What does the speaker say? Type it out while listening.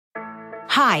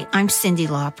Hi, I'm Cyndi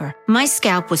Lauper. My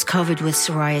scalp was covered with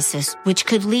psoriasis, which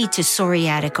could lead to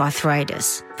psoriatic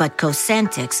arthritis, but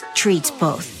Cosentyx treats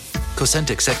both.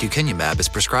 Cosentyx secukinumab is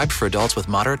prescribed for adults with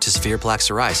moderate to severe plaque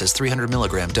psoriasis 300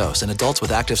 milligram dose and adults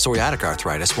with active psoriatic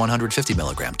arthritis 150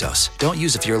 milligram dose. Don't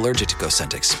use if you're allergic to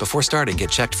Cosentyx. Before starting,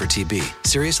 get checked for TB.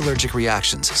 Serious allergic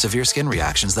reactions, severe skin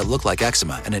reactions that look like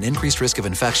eczema, and an increased risk of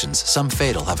infections, some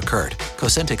fatal, have occurred.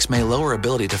 Cosentyx may lower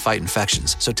ability to fight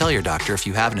infections, so tell your doctor if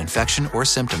you have an infection or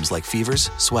symptoms like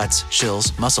fevers, sweats,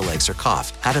 chills, muscle aches, or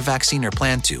cough, had a vaccine or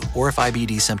plan to, or if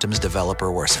IBD symptoms develop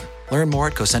or worsen. Learn more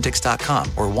at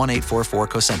Cosentyx.com or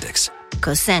 1-844-COSENTYX.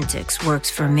 Cosentyx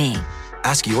works for me.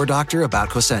 Ask your doctor about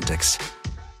Cosentyx.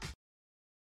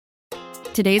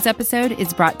 Today's episode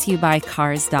is brought to you by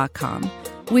Cars.com.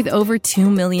 With over 2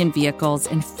 million vehicles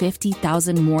and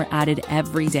 50,000 more added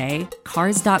every day,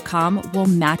 Cars.com will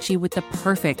match you with the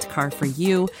perfect car for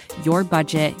you, your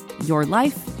budget, your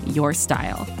life, your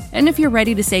style. And if you're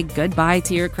ready to say goodbye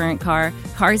to your current car,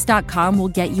 Cars.com will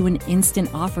get you an instant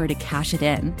offer to cash it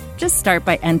in. Just start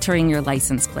by entering your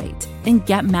license plate and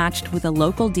get matched with a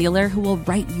local dealer who will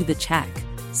write you the check.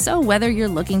 So whether you're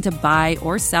looking to buy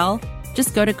or sell,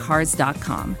 just go to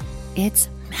Cars.com. It's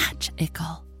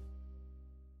magical.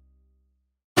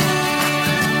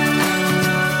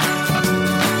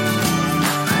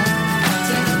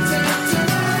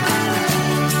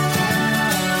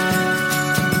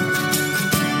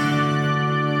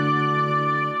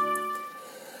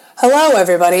 Hello,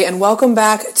 everybody, and welcome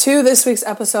back to this week's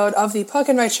episode of the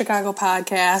Puckin Chicago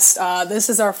podcast. This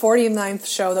is our 49th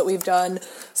show that we've done,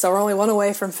 so we're only one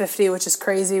away from 50, which is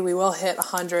crazy. We will hit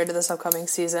 100 this upcoming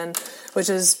season, which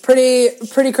is pretty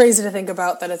crazy to think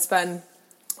about that it's been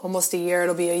almost a year.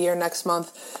 It'll be a year next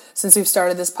month since we've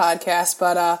started this podcast.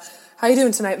 But how you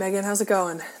doing tonight, Megan? How's it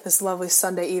going this lovely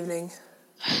Sunday evening?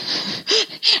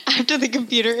 After the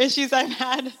computer issues I've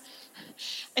had,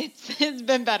 it's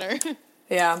been better.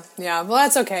 Yeah. Well,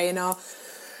 that's okay, you know.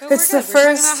 But it's the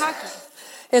first.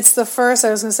 I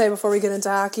was going to say before we get into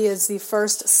hockey, it's the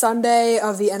first Sunday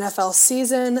of the NFL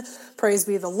season. Praise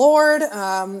be the Lord.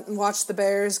 Watched the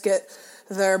Bears get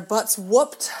their butts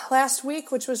whooped last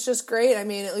week, which was just great. I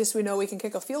mean, at least we know we can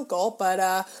kick a field goal.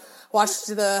 But watched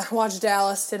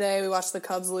Dallas today. We watched the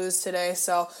Cubs lose today.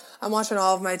 So I'm watching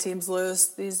all of my teams lose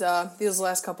these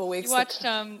last couple weeks. You watched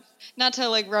not to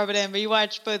like rub it in, but you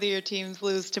watched both of your teams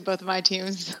lose to both of my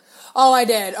teams. Oh, I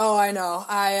did. Oh, I know.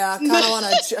 I kind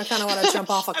of want to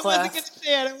jump off a cliff.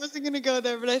 I wasn't going to go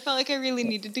there, but I felt like I really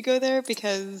needed to go there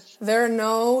because there are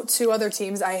no two other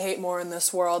teams I hate more in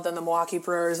this world than the Milwaukee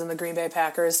Brewers and the Green Bay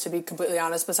Packers, to be completely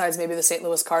honest, besides maybe the St.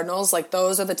 Louis Cardinals. Like,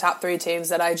 those are the top three teams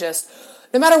that I just,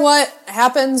 no matter what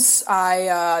happens,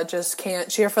 I just can't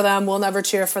cheer for them. We'll never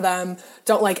cheer for them.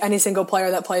 Don't like any single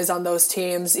player that plays on those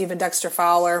teams, even Dexter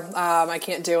Fowler. I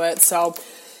can't do it. So,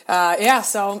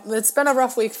 so it's been a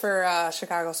rough week for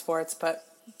Chicago sports, but,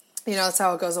 you know, that's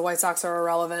how it goes. The White Sox are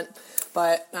irrelevant,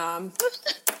 but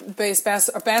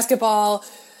basketball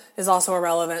is also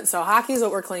irrelevant. So hockey is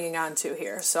what we're clinging on to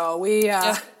here. So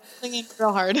clinging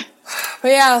real hard. But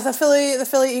yeah, the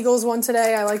Philly Eagles won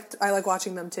today. I like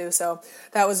watching them too. So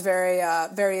that was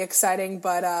very exciting.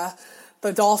 But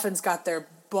the Dolphins got their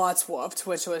butts whooped,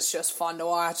 which was just fun to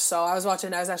watch. So I was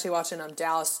actually watching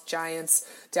Dallas Giants.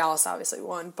 Dallas obviously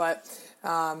won, but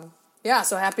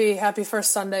so happy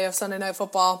first Sunday of Sunday Night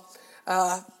Football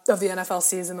of the NFL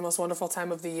season, the most wonderful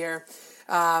time of the year.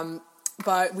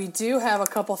 But we do have a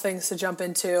couple things to jump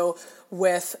into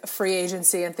with free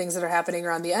agency and things that are happening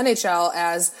around the NHL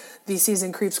as the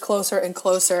season creeps closer and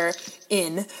closer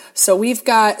in. So we've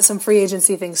got some free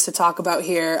agency things to talk about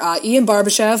here. Ian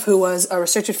Barbashev, who was a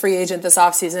restricted free agent this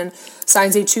offseason,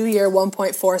 signs a 2-year,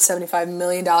 $1.475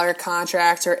 million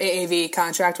contract, or AAV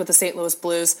contract, with the St. Louis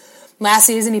Blues. Last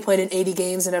season, he played in 80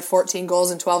 games and had 14 goals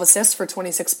and 12 assists for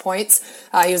 26 points.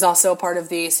 He was also a part of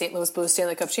the St. Louis Blues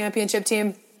Stanley Cup championship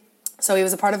team. So he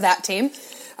was a part of that team.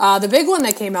 The big one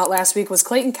that came out last week was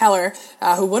Clayton Keller,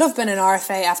 who would have been an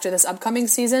RFA after this upcoming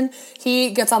season. He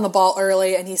gets on the ball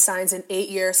early, and he signs an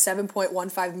 8-year,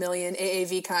 $7.15 million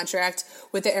AAV contract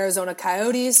with the Arizona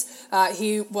Coyotes.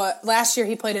 Last year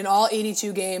he played in all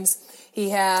 82 games. He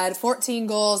had 14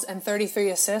 goals and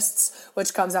 33 assists,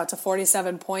 which comes out to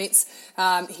 47 points.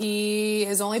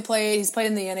 He's played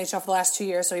in the NHL for the last 2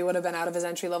 years, so he would have been out of his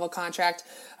entry-level contract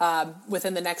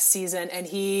within the next season. And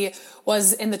he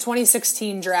was in the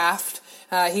 2016 draft.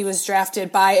 He was drafted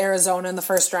by Arizona in the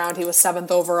first round. He was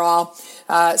 7th overall,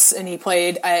 and he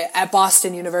played at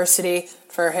Boston University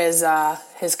for his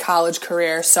college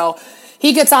career. So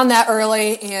he gets on that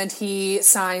early, and he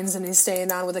signs, and he's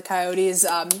staying on with the Coyotes.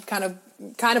 Kind of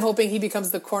kind of hoping he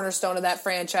becomes the cornerstone of that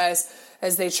franchise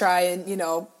as they try and,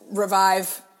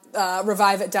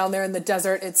 revive it down there in the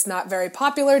desert. It's not very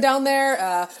popular down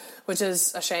there, which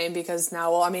is a shame because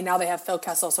now they have Phil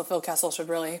Kessel, so Phil Kessel should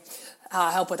really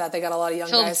help with that. They got a lot of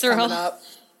young guys coming up.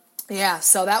 Yeah,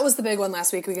 so that was the big one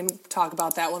last week. We can talk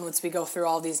about that one once we go through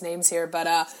all these names here.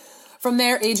 But from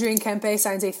there, Adrian Kempe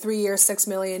signs a 3-year, $6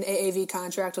 million AAV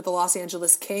contract with the Los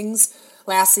Angeles Kings.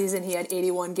 Last season, he had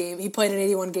 81 games. He played in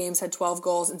 81 games, had 12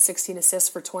 goals and 16 assists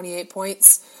for 28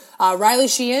 points. Riley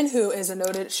Sheehan, who is a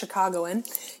noted Chicagoan,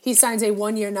 he signs a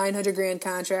 1-year, $900,000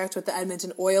 contract with the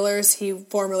Edmonton Oilers. He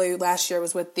formerly last year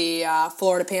was with the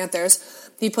Florida Panthers.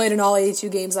 He played in all 82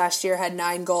 games last year, had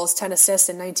 9 goals, 10 assists,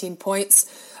 and 19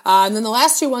 points. And then the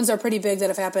last two ones are pretty big that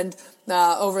have happened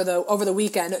over the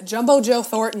weekend. Jumbo Joe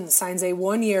Thornton signs a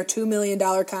 1-year, $2 million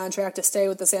contract to stay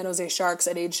with the San Jose Sharks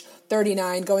at age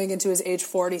 39, going into his age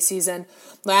 40 season.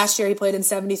 Last year, he played in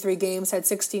 73 games, had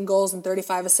 16 goals and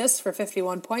 35 assists for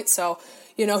 51 points. So,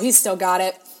 he's still got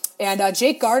it. And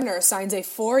Jake Gardiner signs a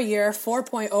 4-year,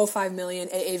 $4.05 million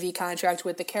AAV contract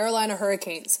with the Carolina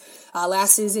Hurricanes.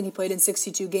 Last season, he played in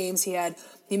 62 games.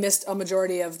 He missed a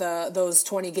majority of those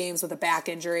 20 games with a back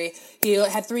injury. He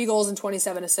had 3 goals and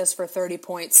 27 assists for 30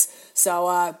 points.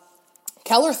 So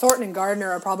Keller, Thornton, and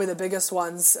Gardiner are probably the biggest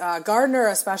ones. Gardiner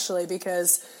especially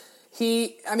because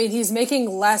he's making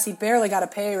less. He barely got a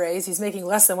pay raise. He's making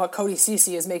less than what Cody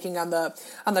Ceci is making on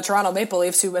the Toronto Maple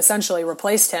Leafs, who essentially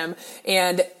replaced him.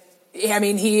 And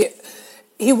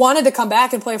he wanted to come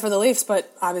back and play for the Leafs, but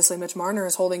obviously Mitch Marner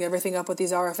is holding everything up with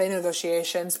these RFA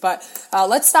negotiations. But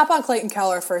let's stop on Clayton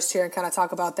Keller first here and kind of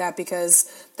talk about that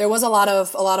because there was a lot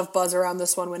of buzz around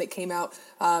this one when it came out,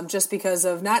 just because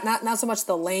of not so much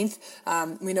the length.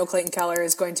 We know Clayton Keller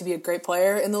is going to be a great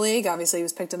player in the league. Obviously, he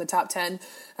was picked in the top 10,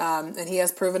 and he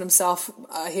has proven himself.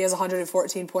 He has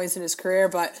 114 points in his career,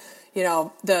 but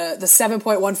the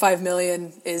 $7.15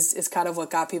 million is kind of what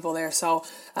got people there. So,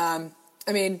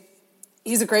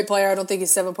 he's a great player. I don't think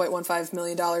he's $7.15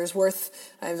 million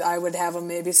worth. I would have him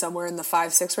maybe somewhere in the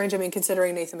 5-6 range.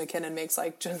 Considering Nathan McKinnon makes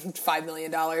like $5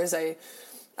 million,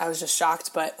 I was just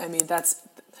shocked. But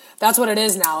that's what it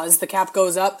is now. As the cap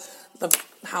goes up,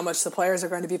 how much the players are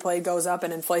going to be paid goes up,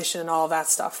 and inflation and all of that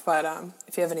stuff. But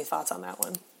if you have any thoughts on that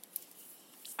one,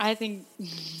 I think,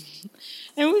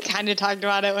 and we kind of talked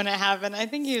about it when it happened. I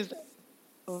think he was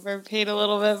overpaid a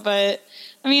little bit, but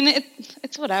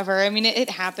it's whatever. It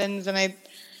happens, and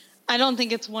I don't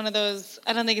think it's one of those.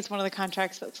 I don't think it's one of the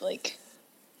contracts that's like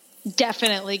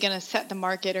definitely going to set the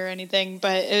market or anything.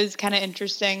 But it was kind of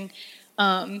interesting,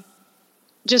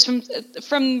 just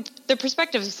from the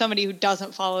perspective of somebody who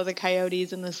doesn't follow the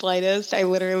Coyotes in the slightest. They're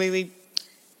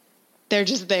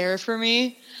just there for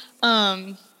me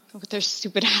with their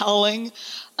stupid howling.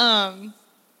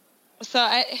 So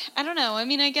I don't know.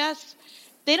 I guess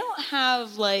they don't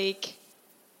have, like,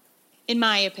 in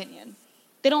my opinion,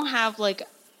 they don't have, like,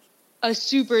 a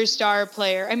superstar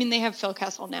player. They have Phil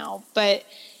Kessel now, but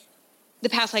the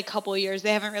past, like, couple of years,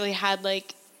 they haven't really had,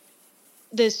 like,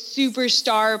 this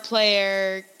superstar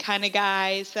player kind of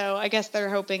guy. So I guess they're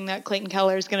hoping that Clayton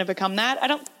Keller is going to become that.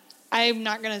 I'm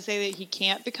not going to say that he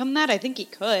can't become that. I think he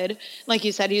could. Like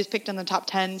you said, he was picked in the top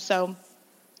 10, so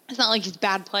it's not like he's a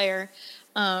bad player.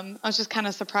 I was just kind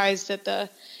of surprised at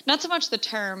not so much the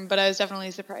term, but I was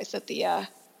definitely surprised at the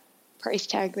price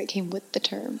tag that came with the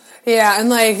term. Yeah,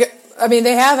 and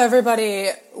they have everybody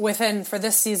for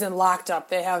this season locked up.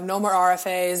 They have no more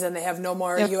RFAs and they have no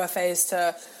more UFAs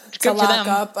to lock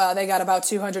up. They got about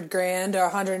 $200,000 or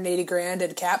 $180,000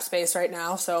 in cap space right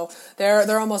now, so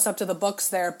they're almost up to the books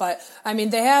there. But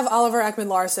they have Oliver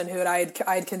Ekman-Larsson, who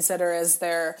I'd consider as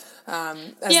their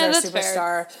superstar.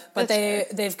 Fair. But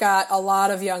they've got a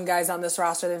lot of young guys on this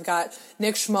roster. They've got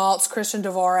Nick Schmaltz, Christian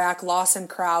Dvorak, Lawson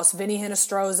Krause, Vinny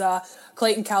Hinostroza,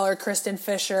 Clayton Keller, Kristen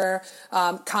Fisher,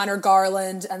 Connor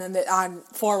Garland, and then on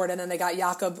forward, and then they got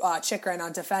Jakob Chychrun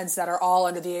on defense that are all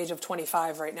under the age of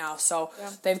 25 right now. So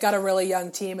they've got a really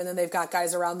young team, and then they've got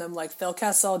guys around them like Phil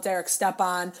Kessel, Derek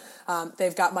Stepan.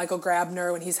 They've got Michael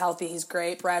Grabner. When he's healthy, he's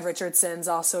great. Brad Richardson's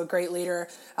also a great leader.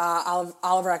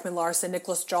 Oliver Ekman-Larsson,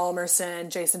 Nicholas Jalmerson,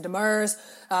 Jason Demers.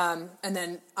 And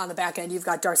then on the back end, you've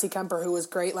got Darcy Kemper, who was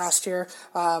great last year,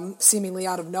 seemingly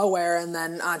out of nowhere, and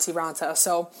then Antti Ranta.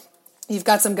 So you've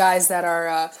got some guys that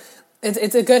are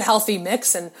it's a good, healthy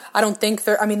mix, and I don't think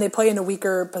they play in a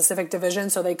weaker Pacific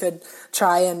Division, so they could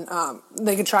try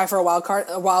for a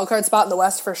wild card spot in the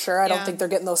West for sure. I don't think they're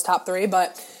getting those top three,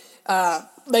 but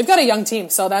they've got a young team,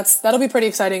 so that'll be pretty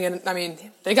exciting. And I mean,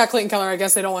 they got Clayton Keller. I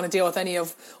guess they don't want to deal with any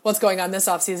of what's going on this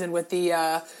offseason with the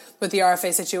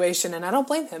RFA situation, and I don't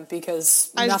blame him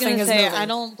because nothing is moving. I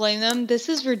don't blame them. This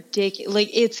is ridiculous. Like,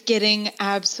 it's getting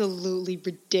absolutely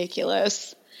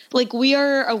ridiculous. Like,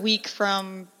 we're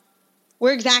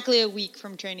exactly a week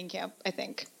from training camp, I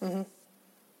think. Mm-hmm.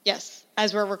 Yes,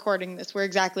 as we're recording this, we're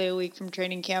exactly a week from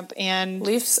training camp. And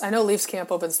I know Leafs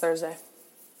camp opens Thursday.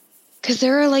 Because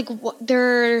there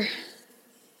are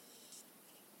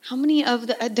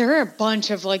a bunch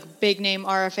of like big name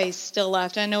RFAs still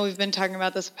left. I know we've been talking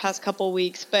about this the past couple of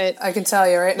weeks, but I can tell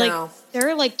you right now. There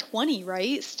are like 20,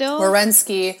 right? Still?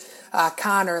 Werenski,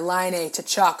 Connor, Laine,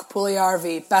 Tkachuk,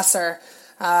 Puljujarvi, Besser,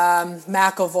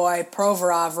 McAvoy,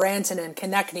 Provorov, Rantanen,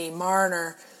 Konechny,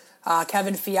 Marner,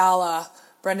 Kevin Fiala,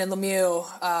 Brendan Lemieux,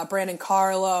 Brandon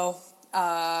Carlo.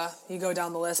 You go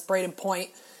down the list. Braden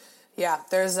Point. Yeah,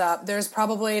 there's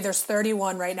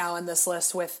 31 right now in this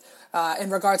list with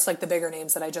in regards to like the bigger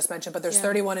names that I just mentioned, but there's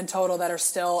 31 in total that are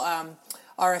still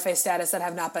RFA status that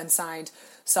have not been signed.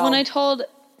 So when I told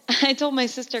my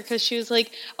sister, because she was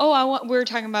like, "Oh, we were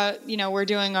talking about we're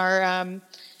doing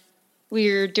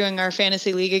our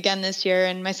fantasy league again this year,"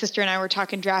 and my sister and I were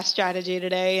talking draft strategy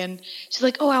today, and she's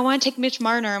like, "Oh, I want to take Mitch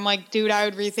Marner." I'm like, "Dude, I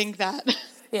would rethink that."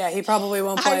 Yeah, he probably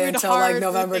won't play until like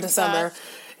November, December. That.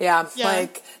 Yeah,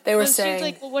 like they were saying. She's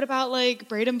like, "Well, what about like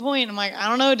Braden Point?" I'm like, "I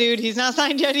don't know, dude. He's not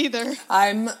signed yet either."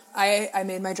 I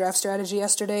made my draft strategy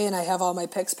yesterday, and I have all my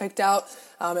picks picked out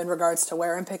in regards to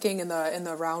where I'm picking in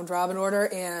the round robin order,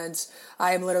 and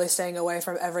I am literally staying away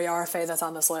from every RFA that's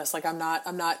on this list. Like I'm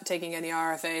not taking any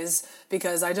RFAs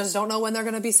because I just don't know when they're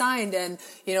going to be signed. And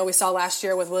we saw last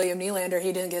year with William Nylander,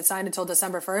 he didn't get signed until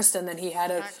December 1st, and then he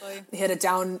had a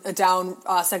down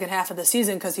second half of the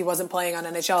season because he wasn't playing on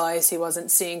NHL ice, he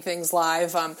wasn't seeing things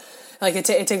live.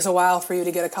 It takes a while for you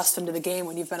to get accustomed to the game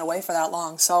when you've been away for that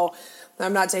long. So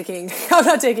I'm not taking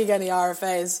any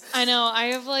RFAs. I know.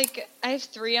 I have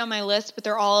 3 on my list, but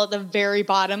they're all at the very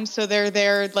bottom. So they're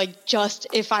there like just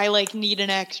if I like need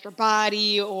an extra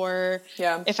body or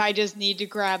if I just need to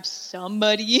grab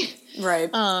somebody.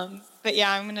 Right. But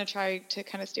yeah, I'm gonna try to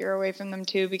kind of steer away from them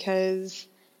too because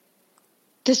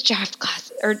this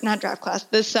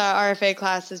this RFA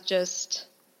class is just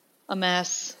a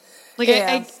mess. Like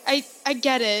I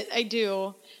get it. I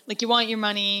do. Like you want your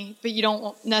money, but you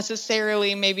don't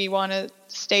necessarily maybe want to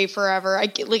stay forever. I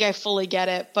fully get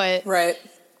it, but right.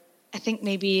 I think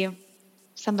maybe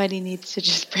somebody needs to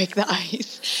just break the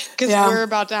ice because we're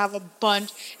about to have a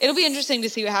bunch. It'll be interesting to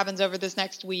see what happens over this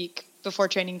next week before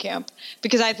training camp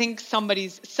because I think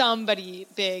somebody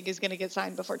big is going to get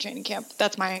signed before training camp.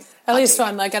 That's my at least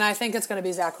one. And I think it's going to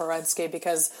be Zach Werenski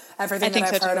because everything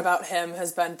that I've heard about him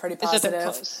has been pretty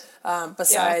positive.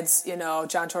 Besides,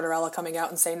 John Tortorella coming out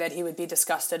and saying that he would be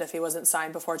disgusted if he wasn't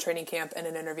signed before training camp in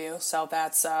an interview. So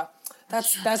that's John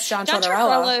Tortorella. John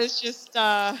Tortorella is just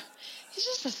he's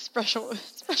just a special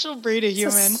breed of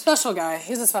human. He's a special guy.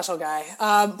 He's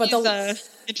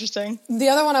interesting. The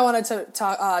other one I wanted to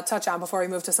touch on before we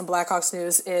move to some Blackhawks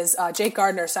news is Jake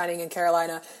Gardiner signing in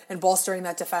Carolina and bolstering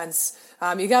that defense.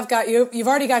 You've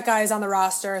already got guys on the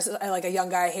roster, like a young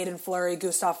guy, Hayden Fleury,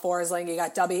 Gustav Forsling. You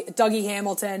got Dougie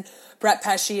Hamilton, Brett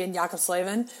Pesce, and Jakob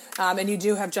Slavin. And you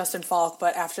do have Justin Falk,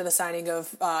 but after the signing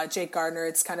of Jake Gardiner,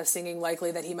 it's kind of seeming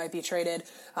likely that he might be traded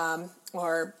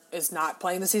or is not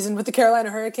playing the season with the Carolina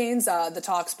Hurricanes. The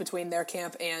talks between their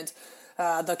camp and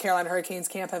the Carolina Hurricanes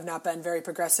camp have not been very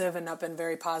progressive and not been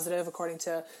very positive, according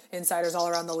to insiders all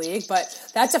around the league.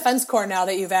 But that defense core now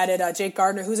that you've added Jake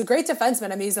Gardiner, who's a great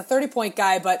defenseman. I mean, he's a 30-point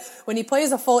guy, but when he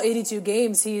plays a full 82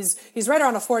 games, he's right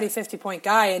around a 40, 50-point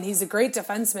guy, and he's a great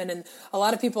defenseman. And a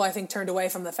lot of people, I think, turned away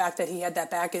from the fact that he had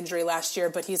that back injury last year,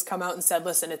 but he's come out and said,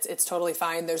 listen, it's totally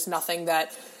fine. There's nothing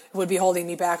that would be holding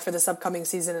me back for this upcoming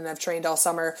season, and I've trained all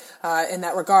summer in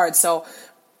that regard. So,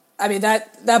 I mean,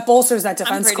 that bolsters that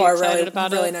defense core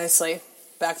really nicely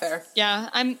back there. Yeah,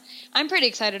 I'm pretty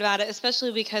excited about it,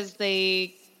 especially because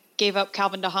they gave up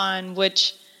Calvin DeHaan,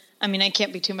 which, I mean, I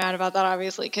can't be too mad about that,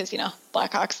 obviously, because,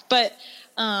 Blackhawks. But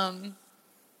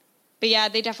yeah,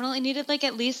 they definitely needed,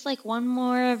 at least, one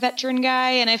more veteran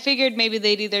guy, and I figured maybe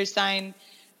they'd either sign,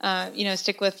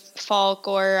 stick with Falk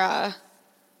or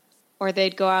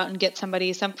they'd go out and get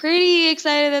somebody. So I'm pretty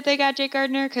excited that they got Jake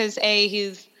Gardiner because,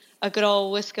 he's a good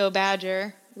old Wisco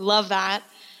Badger. Love that.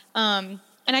 And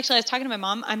actually, I was talking to my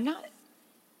mom.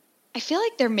 I feel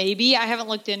like there may be, I haven't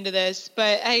looked into this,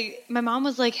 but my mom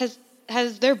was like,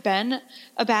 has there been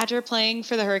a Badger playing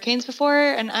for the Hurricanes before?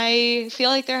 And I feel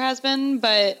like there has been,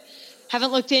 but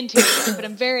haven't looked into it. But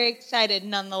I'm very excited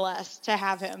nonetheless to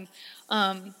have him.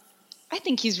 I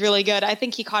think he's really good. I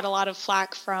think he caught a lot of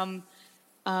flack from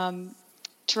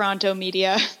Toronto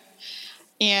media.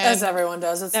 And as everyone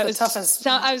does. It's the toughest.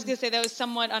 I was going to say that was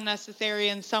somewhat unnecessary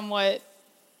and somewhat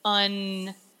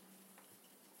like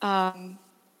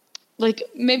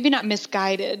maybe not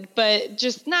misguided, but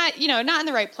just not, not in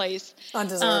the right place.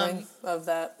 Undeserving of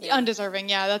that. Yeah. Undeserving.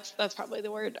 Yeah, that's probably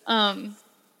the word.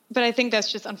 But I think that's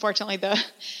just unfortunately the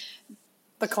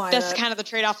climate. That's kind of the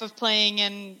trade-off of playing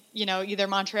in, either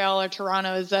Montreal or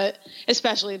Toronto, is that,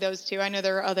 especially those two. I know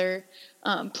there are other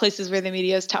places where the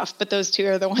media is tough, but those two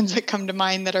are the ones that come to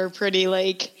mind that are pretty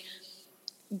like,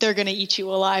 they're going to eat you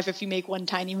alive if you make one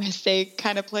tiny mistake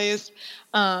kind of plays.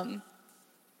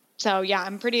 So yeah,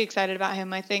 I'm pretty excited about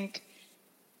him. I think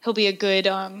he'll be a good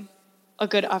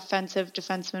offensive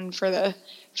defenseman for the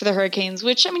Hurricanes,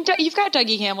 which, I mean, you've got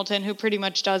Dougie Hamilton, who pretty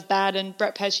much does that, and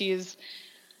Brett Pesce is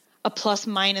a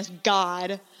plus-minus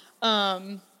god.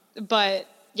 But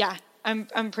yeah,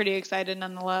 I'm pretty excited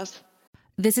nonetheless.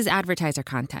 This is advertiser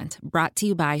content brought to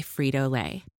you by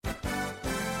Frito-Lay.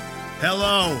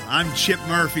 Hello, I'm Chip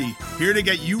Murphy, here to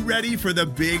get you ready for the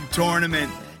big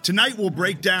tournament. Tonight we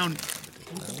break down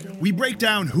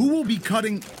who will be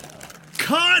cutting.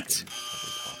 Cut!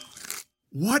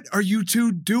 What are you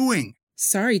two doing?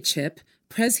 Sorry, Chip.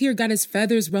 Prez here got his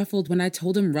feathers ruffled when I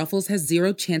told him Ruffles has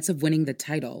zero chance of winning the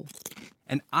title.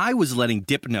 And I was letting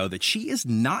Dip know that she is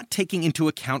not taking into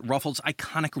account Ruffles'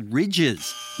 iconic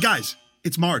ridges. Guys,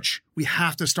 it's March. We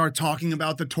have to start talking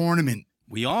about the tournament.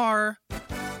 We are.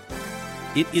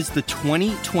 It is the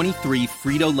 2023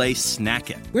 Frito-Lay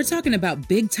Snack It. We're talking about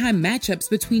big-time matchups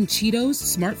between Cheetos,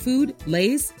 Smart Food,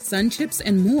 Lay's, Sun Chips,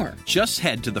 and more. Just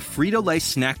head to the Frito-Lay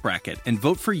Snack Bracket and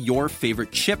vote for your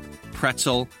favorite chip,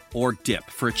 pretzel, or dip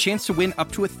for a chance to win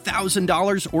up to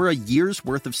 $1,000 or a year's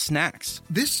worth of snacks.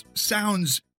 This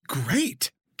sounds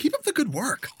great. Keep up the good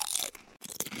work.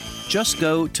 Just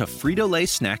go to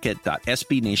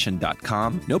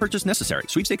fritolaysnackit.sbnation.com. No purchase necessary.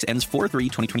 Sweepstakes ends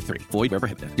 4/3/2023. Void where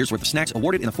prohibited. Year's worth of snacks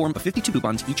awarded in the form of 52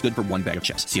 coupons, each good for one bag of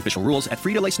chips. See official rules at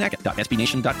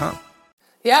fritolaysnackit.sbnation.com.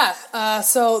 Yeah,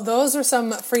 so those are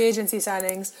some free agency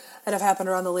signings that have happened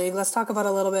around the league. Let's talk about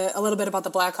a little bit about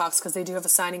the Blackhawks, because they do have a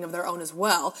signing of their own as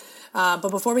well. But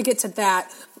before we get to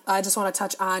that, I just want to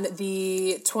touch on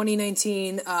the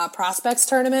 2019 Prospects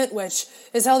Tournament, which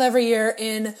is held every year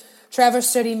in Traverse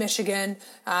City, Michigan.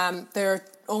 There are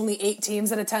only 8 teams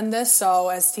that attend this, so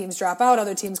as teams drop out,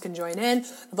 other teams can join in.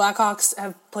 The Blackhawks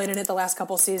have played in it the last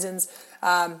couple seasons.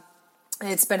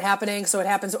 It's been happening, so it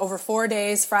happens over 4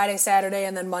 days, Friday, Saturday,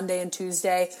 and then Monday and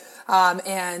Tuesday.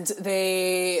 And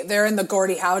they're in the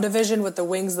Gordie Howe division with the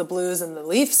Wings, the Blues, and the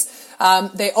Leafs.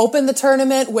 They opened the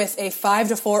tournament with a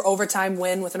 5-4 overtime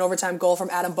win with an overtime goal from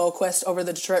Adam Boquist over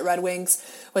the Detroit Red Wings,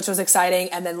 which was exciting.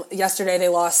 And then yesterday they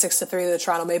lost 6-3 to the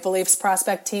Toronto Maple Leafs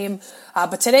prospect team.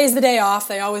 But today's the day off.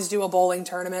 They always do a bowling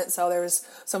tournament, so there's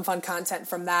some fun content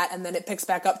from that. And then it picks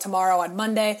back up tomorrow on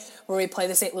Monday, where we play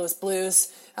the St. Louis Blues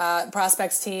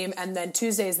prospects team, and then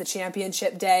Tuesday is the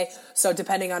championship day. So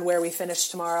depending on where we finish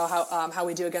tomorrow, how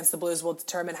we do against the Blues will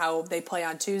determine how they play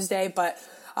on Tuesday. But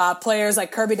players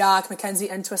like Kirby Dach, Mackenzie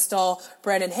Entwistle,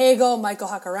 Brandon Hagel, Michael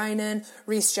Hakkarainen,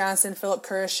 Reese Johnson, Philip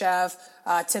Kurashev,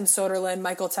 Tim Soderlund,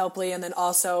 Michael Telpley, and then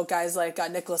also guys like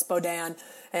Nicholas Beaudin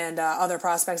and other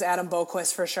prospects, Adam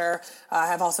Boquist for sure,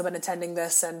 have also been attending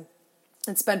this, and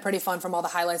it's been pretty fun from all the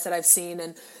highlights that I've seen,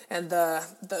 and the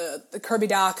Kirby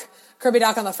Dach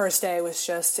on the first day was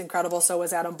just incredible. So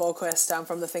was Adam Boquist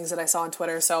from the things that I saw on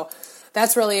Twitter. So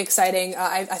that's really exciting.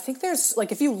 I think there's,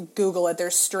 like, if you Google it,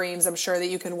 there's streams I'm sure that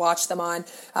you can watch them on.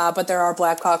 But there are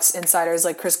Blackhawks insiders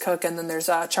like Chris Cook, and then there's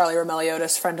Charlie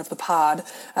Romeliotis, friend of the pod,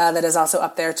 that is also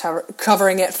up there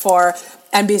covering it for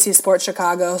NBC Sports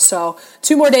Chicago. So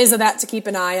 2 more days of that to keep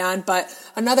an eye on. But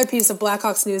another piece of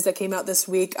Blackhawks news that came out this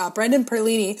week, Brendan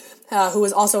Perlini, who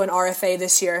was also an RFA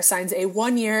this year, signs a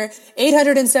 1-year,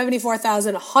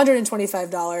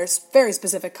 $874,125, very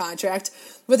specific contract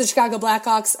with the Chicago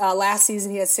Blackhawks. Last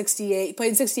season he had played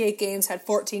in 68 games, had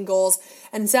 14 goals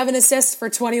and 7 assists for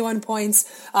 21 points.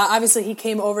 Obviously he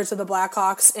came over to the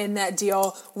Blackhawks in that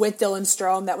deal with Dylan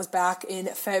Strome that was back in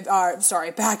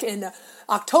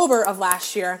October of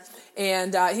last year.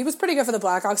 And he was pretty good for the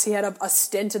Blackhawks. He had a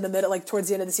stint in the middle, like towards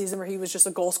the end of the season, where he was just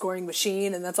a goal-scoring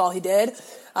machine, and that's all he did.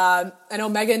 I know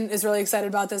Megan is really excited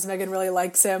about this. Megan really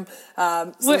likes him.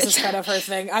 So this is kind of her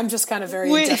thing. I'm just kind of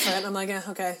very indifferent. I'm like,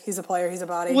 okay, he's a player, he's a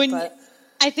body. But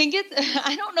I think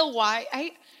I don't know why.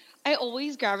 I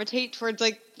always gravitate towards,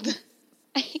 like,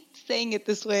 I hate saying it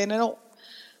this way, and I don't.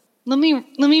 Let me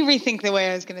rethink the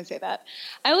way I was going to say that.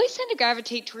 I always tend to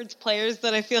gravitate towards players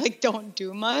that I feel like don't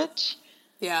do much.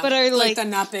 Yeah, but are like the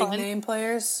not big fun. Name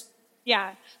players.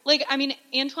 Yeah, Like, I mean,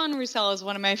 Antoine Roussel is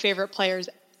one of my favorite players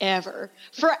ever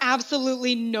for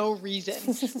absolutely no reason.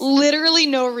 Literally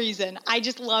no reason. I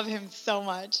just love him so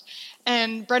much.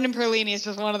 And Brendan Perlini is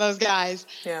just one of those guys.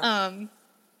 Yeah.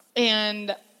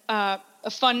 A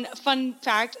fun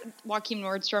fact, Joachim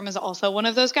Nordstrom is also one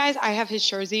of those guys. I have his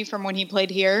jersey from when he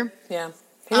played here. Yeah.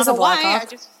 I don't know why. I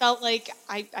just felt like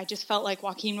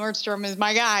Joachim Nordstrom is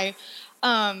my guy.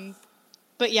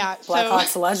 But yeah,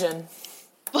 Blackhawks legend.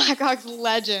 Blackhawks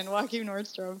legend, Joachim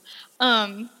Nordstrom.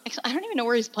 Actually, I don't even know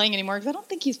where he's playing anymore because I don't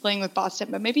think he's playing with Boston,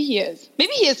 but maybe he is.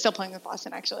 Maybe he is still playing with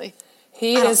Boston, actually.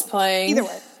 He is playing either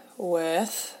way.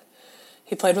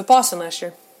 He played with Boston last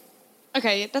year.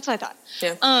 Okay, that's what I thought.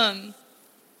 Yeah.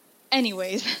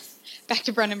 Anyways, back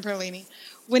to Brendan Perlini.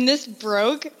 When this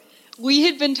broke, we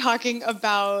had been talking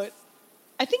about,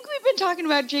 I think we've been talking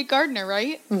about Jake Gardiner,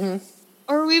 right? Mm-hmm.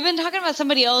 Or we've been talking about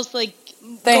somebody else, like...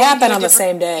 They happen on the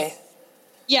same day.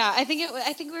 Yeah, I think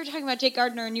we were talking about Jake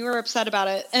Gardiner, and you were upset about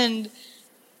it. And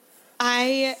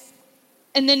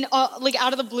then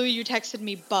out of the blue, you texted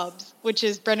me Bubs, which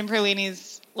is Brendan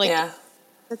Perlini's,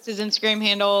 that's his Instagram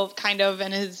handle, kind of,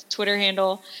 and his Twitter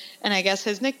handle, and I guess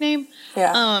his nickname.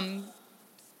 Yeah.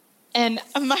 And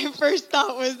my first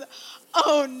thought was,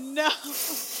 oh no,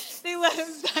 they let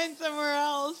him sign somewhere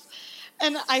else.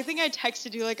 And I think I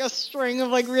texted you like a string of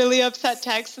like really upset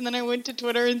texts, and then I went to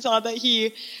Twitter and saw that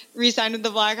he re-signed with the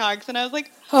Blackhawks, and I was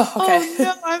like, oh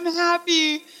no, I'm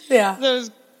happy. Yeah. I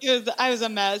was a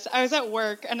mess. I was at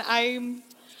work, and I'm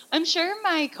sure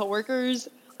my coworkers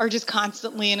are just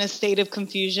constantly in a state of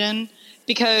confusion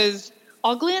because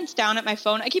I'll glance down at my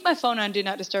phone. I keep my phone on Do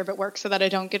Not Disturb at work so that I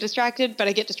don't get distracted, but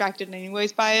I get distracted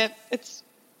anyways by it. It's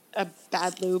a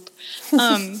bad loop.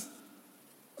 But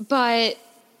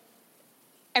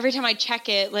every time I check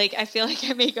it, like, I feel like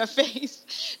I make a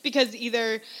face because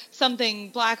either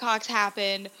something Blackhawks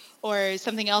happened or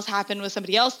something else happened with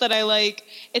somebody else that I like.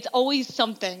 It's always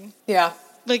something. Yeah.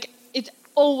 Like, it's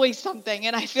always something,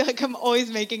 and I feel like I'm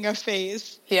always making a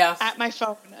face at my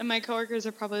phone. And my coworkers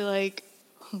are probably like,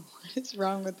 what is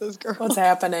wrong with this girl? What's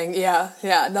happening? Yeah.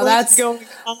 No, What's going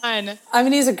on? I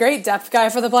mean, he's a great depth guy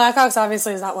for the Blackhawks.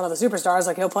 Obviously, he's not one of the superstars.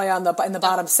 Like, he'll play in the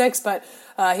bottom six, but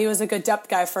he was a good depth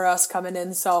guy for us coming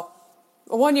in. So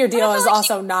a 1-year deal is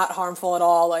also not harmful at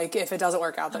all. Like, if it doesn't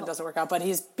work out, then it doesn't work out. But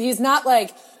he's not,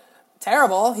 like,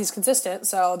 terrible. He's consistent,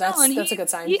 so that's a good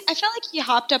sign. I felt like he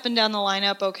hopped up and down the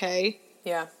lineup okay.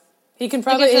 Yeah. He can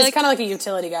probably, he's kind of like a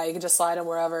utility guy. You can just slide him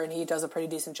wherever, and he does a pretty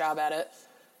decent job at it.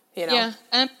 You know? Yeah,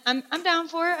 I'm down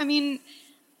for it. I mean,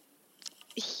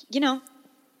 you know,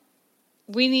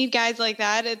 we need guys like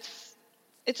that.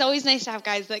 It's always nice to have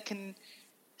guys that can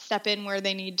step in where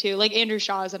they need to. Like Andrew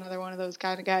Shaw is another one of those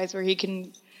kind of guys where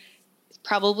he's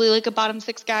probably like a bottom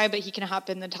six guy, but he can hop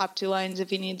in the top two lines if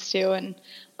he needs to. And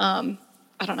I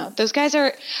don't know.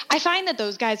 I find that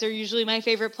those guys are usually my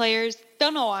favorite players.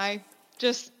 Don't know why.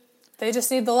 They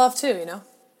just need the love too, you know?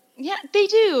 Yeah, they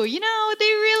do. You know, they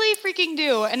really freaking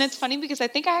do. And it's funny because I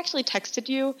think I actually texted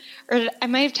you, or I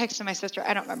might have texted my sister.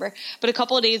 I don't remember. But a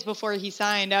couple of days before he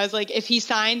signed, I was like, if he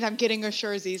signs, I'm getting a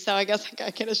jersey. So I guess I got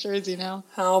to get a jersey now.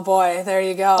 Oh, boy. There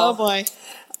you go. Oh, boy.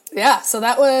 Yeah, so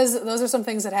those are some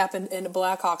things that happened in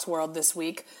Blackhawks world this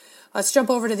week. Let's jump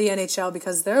over to the NHL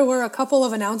because there were a couple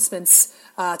of announcements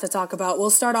to talk about. We'll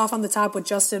start off on the top with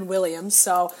Justin Williams.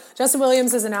 So Justin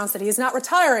Williams has announced that he is not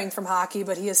retiring from hockey,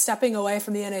 but he is stepping away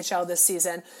from the NHL this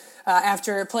season.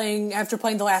 After playing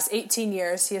the last 18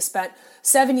 years, he has spent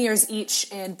 7 years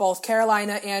each in both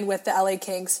Carolina and with the LA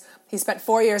Kings. He spent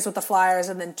 4 years with the Flyers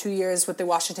and then 2 years with the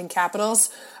Washington Capitals.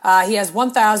 He has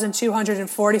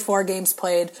 1,244 games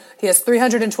played. He has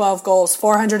 312 goals,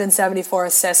 474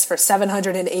 assists for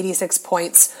 786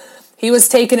 points. He was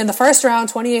taken in the first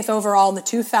round, 28th overall in the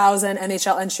 2000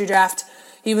 NHL entry draft.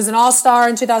 He was an All-Star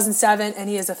in 2007, and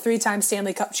he is a 3-time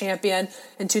Stanley Cup champion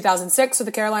in 2006 with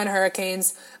the Carolina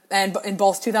Hurricanes, and in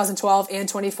both 2012 and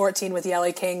 2014 with the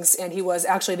LA Kings, and he was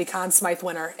actually the Conn Smythe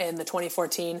winner in the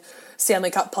 2014 Stanley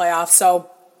Cup playoffs.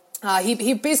 So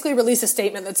he basically released a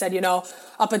statement that said, you know,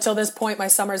 up until this point, my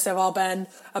summers have all been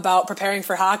about preparing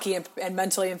for hockey and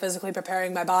mentally and physically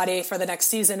preparing my body for the next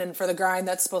season and for the grind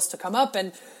that's supposed to come up,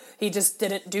 and he just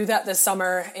didn't do that this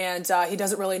summer, and he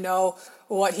doesn't really know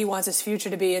what he wants his future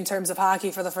to be in terms of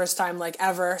hockey for the first time like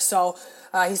ever. So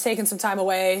he's taken some time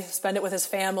away, spend it with his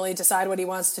family, decide what he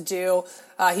wants to do.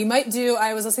 He might do,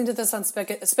 I was listening to this on Spit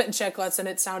and Chicklets, and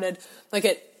it sounded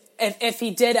like if he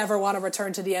did ever want to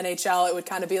return to the NHL, it would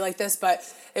kind of be like this, but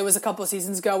it was a couple of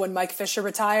seasons ago when Mike Fisher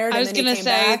retired. I was going to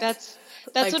say, that's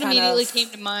like what immediately came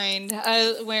to mind,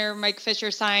 where Mike Fisher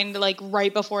signed like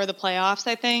right before the playoffs,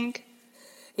 I think.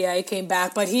 Yeah, he came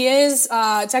back, but he is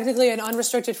technically an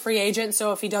unrestricted free agent.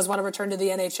 So if he does want to return to the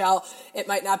NHL, it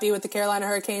might not be with the Carolina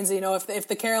Hurricanes. You know, if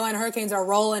the Carolina Hurricanes are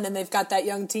rolling and they've got that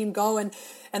young team going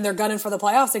and they're gunning for the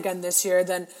playoffs again this year,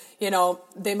 then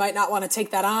they might not want to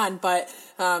take that on. But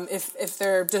if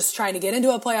they're just trying to get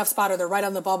into a playoff spot or they're right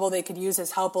on the bubble, they could use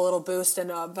his help, a little boost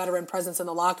and a veteran presence in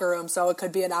the locker room. So it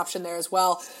could be an option there as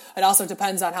well. It also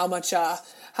depends on how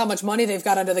much money they've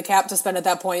got under the cap to spend at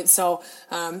that point. So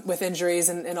with injuries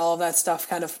and all of that stuff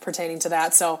kind of pertaining to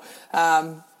that. So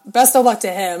best of luck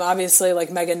to him. Obviously,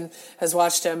 like Megan has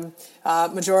watched him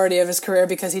majority of his career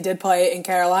because he did play in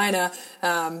Carolina.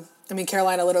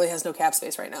 Carolina literally has no cap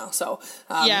space right now. So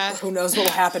who knows what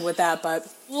will happen with that. But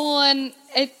and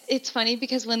it's funny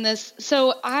because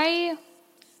I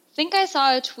think I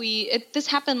saw a tweet. This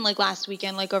happened like last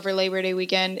weekend, like over Labor Day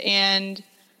weekend. And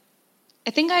I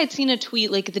think I had seen a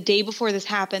tweet like the day before this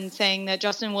happened saying that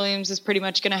Justin Williams is pretty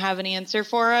much going to have an answer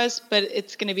for us, but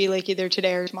it's going to be like either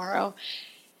today or tomorrow.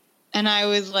 And I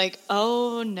was like,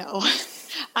 oh no,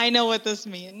 I know what this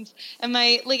means. And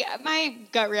my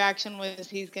gut reaction was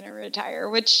he's going to retire,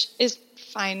 which is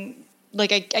fine.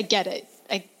 Like I get it.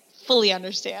 I fully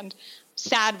understand.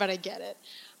 Sad, but I get it.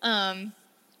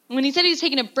 When he said he was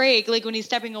taking a break, like when he's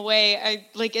stepping away,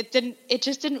 it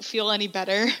just didn't feel any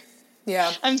better.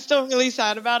 Yeah. I'm still really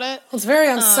sad about it. It's very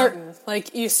uncertain.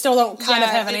 You still don't kind of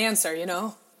have an answer, you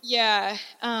know? Yeah.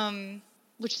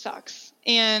 Which sucks.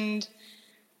 And,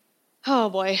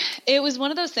 oh boy. It was one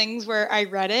of those things where I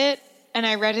read it, and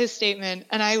I read his statement,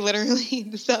 and I literally,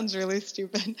 this sounds really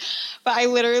stupid, but I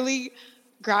literally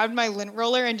grabbed my lint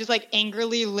roller and just,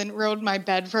 angrily lint rolled my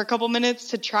bed for a couple minutes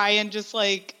to try and just,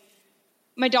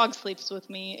 my dog sleeps with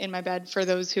me in my bed, for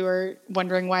those who are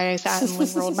wondering why I sat and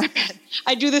lint rolled my bed.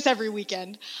 I do this every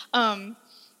weekend.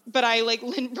 But I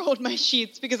lint rolled my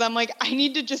sheets because I'm I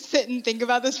need to just sit and think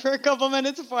about this for a couple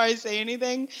minutes before I say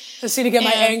anything. Just need to get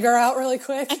my anger out really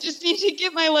quick. I just need to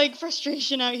get my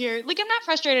frustration out here. I'm not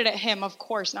frustrated at him, of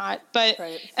course not. But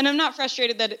right. And I'm not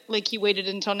frustrated that he waited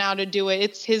until now to do it.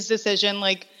 It's his decision.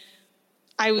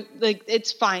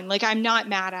 It's fine. I'm not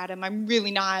mad at him. I'm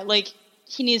really not.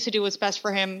 He needs to do what's best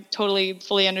for him. Totally,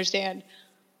 fully understand.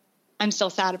 I'm still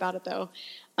sad about it, though.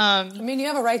 You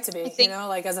have a right to be,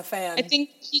 as a fan. I think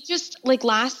he just,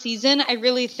 last season, I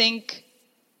really think,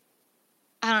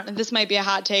 I don't know, this might be a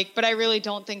hot take, but I really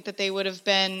don't think that they would have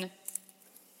been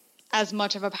as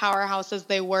much of a powerhouse as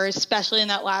they were, especially in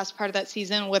that last part of that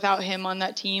season without him on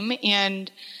that team.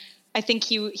 And I think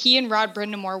he and Rod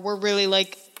Brindamore were really,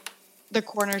 the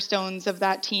cornerstones of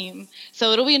that team.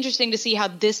 So it'll be interesting to see how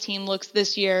this team looks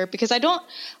this year, because I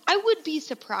would be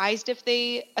surprised if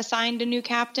they assigned a new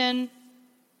captain.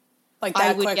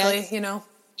 That quickly, guess,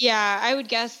 Yeah, I would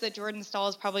guess that Jordan Staal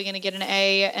is probably going to get an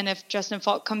A, and if Justin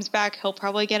Falk comes back, he'll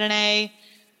probably get an A.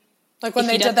 When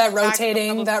they did that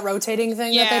rotating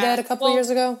thing that they did a couple of years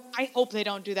ago? I hope they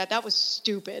don't do that. That was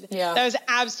stupid. Yeah. That was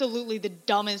absolutely the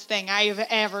dumbest thing I have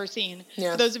ever seen.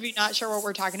 Yeah. For those of you not sure what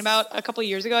we're talking about, a couple of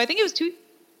years ago, I think it was two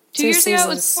years ago. It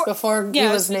was before he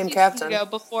was named captain.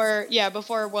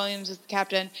 Before Williams was the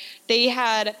captain. They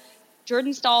had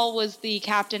Jordan Staal was the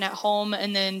captain at home,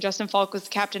 and then Justin Falk was the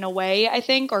captain away, I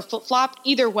think, or flip-flopped.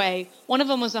 Either way, one of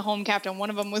them was the home captain, one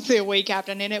of them was the away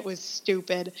captain, and it was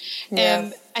stupid. Yeah.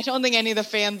 And I don't think any of the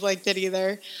fans liked it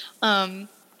either.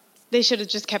 They should have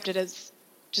just kept it as,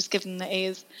 just give them the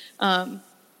A's,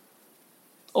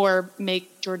 or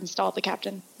make Jordan Staal the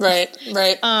captain. Right.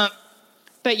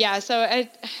 But yeah, so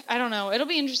I don't know. It'll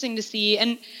be interesting to see.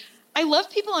 And I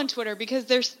love people on Twitter because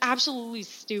they're absolutely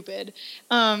stupid.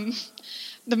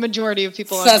 The majority of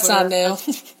people on Twitter. That's not new.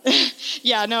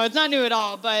 Yeah, no, it's not new at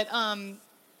all. But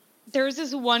there was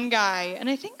this one guy, and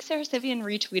I think Sarah Sivian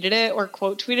retweeted it or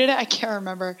quote tweeted it. I can't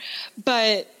remember.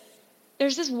 But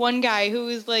there's this one guy who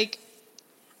was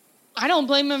I don't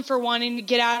blame him for wanting to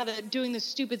get out of doing the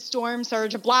stupid storm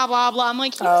surge, blah, blah, blah. I'm he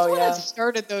was the one that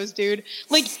started those, dude.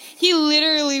 He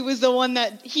literally was the one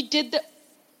that he did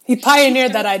He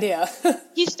pioneered that idea.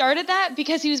 He started that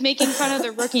because he was making fun of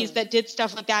the rookies that did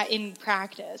stuff like that in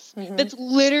practice. Mm-hmm. That's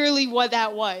literally what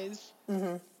that was.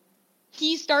 Mm-hmm.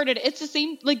 He started. It's the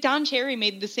same. Don Cherry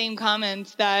made the same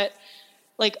comments that,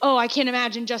 oh, I can't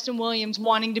imagine Justin Williams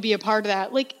wanting to be a part of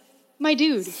that. My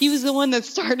dude, he was the one that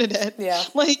started it. Yeah.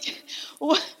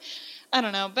 What? I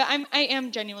don't know, but I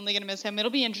am genuinely going to miss him.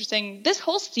 It'll be interesting. This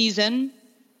whole season,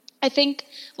 I think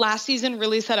last season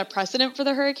really set a precedent for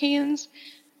the Hurricanes.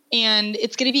 And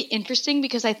it's going to be interesting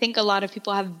because I think a lot of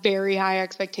people have very high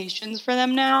expectations for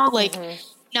them now.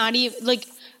 Not even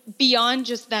beyond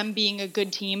just them being a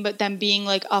good team, but them being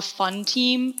a fun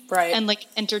team, right? And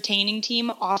entertaining team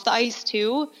off the ice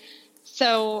too.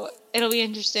 So it'll be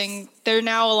interesting. There are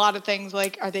now a lot of things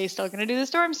like, are they still going to do the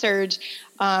storm surge?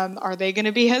 Are they going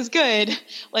to be as good?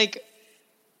 Like,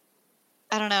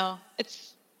 I don't know.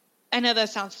 I know that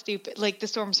sounds stupid. Like the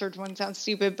storm surge one sounds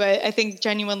stupid, but I think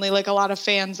genuinely like a lot of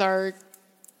fans are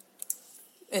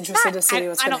interested to see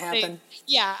what's going to happen.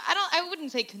 I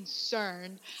wouldn't say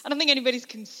concerned. I don't think anybody's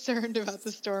concerned about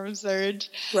the storm surge.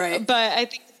 Right. But I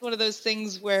think it's one of those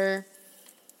things where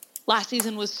last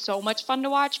season was so much fun to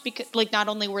watch because like not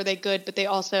only were they good, but they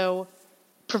also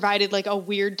provided like a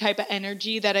weird type of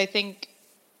energy that I think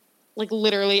like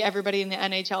literally everybody in the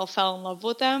NHL fell in love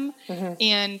with them. Mm-hmm.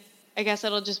 And I guess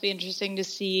it'll just be interesting to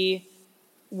see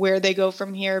where they go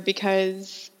from here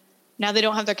because now they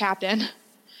don't have their captain.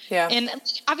 Yeah. And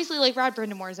obviously like Rod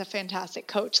Brindamore is a fantastic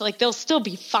coach. Like they'll still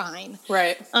be fine.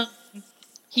 Right.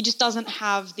 He just doesn't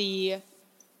have the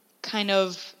kind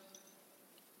of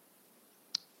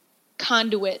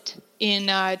conduit in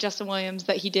Justin Williams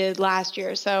that he did last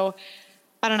year. So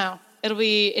I don't know. It'll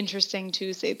be interesting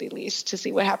to say the least to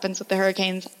see what happens with the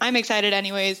Hurricanes. I'm excited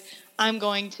anyways. I'm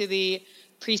going to the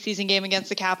preseason game against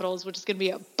the Capitals, which is going to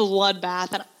be a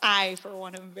bloodbath, and I, for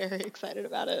one, am very excited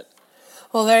about it.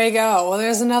 Well, there you go. Well,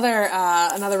 there's another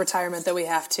retirement that we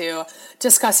have to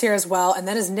discuss here as well, and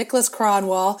that is Nicholas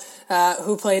Kronwall,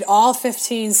 who played all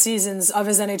 15 seasons of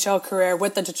his NHL career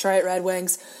with the Detroit Red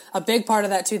Wings, a big part of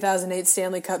that 2008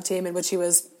 Stanley Cup team in which he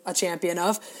was a champion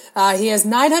of. He has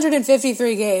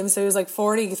 953 games, so he was like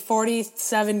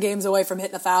 47 games away from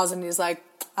hitting 1,000. He's like,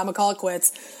 I'm going to call it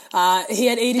quits. He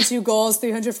had 82 goals,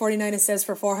 349 assists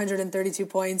for 432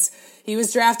 points. He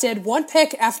was drafted one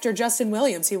pick after Justin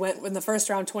Williams. He went in the first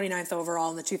round, 29th overall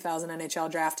in the 2000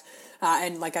 NHL draft.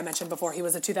 And like I mentioned before, he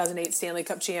was a 2008 Stanley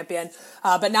Cup champion.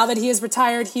 But now that he is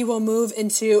retired, he will move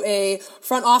into a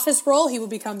front office role. He will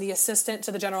become the assistant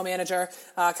to the general manager,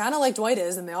 kind of like Dwight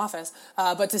is in The Office,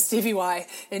 but to Stevie Y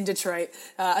in Detroit,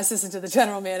 assistant to the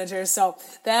general manager. So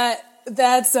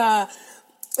that's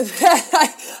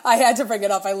I had to bring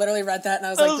it up. I literally read that and I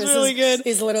was like, "This really is good."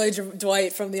 He's literally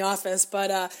Dwight from The Office." But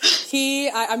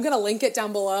I'm gonna link it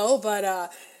down below.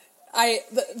 But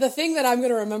the thing that I'm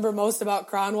gonna remember most about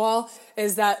Kronwall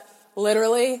is that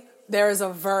literally there is a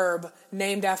verb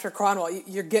named after Kronwall.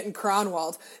 You're getting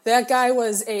Kronwalled. That guy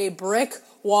was a brick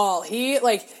wall.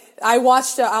 I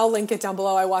watched, I'll link it down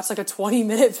below. I watched like a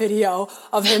 20-minute video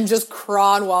of him just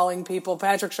Kronwalling people.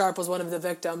 Patrick Sharp was one of the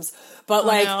victims. But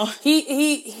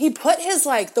he put his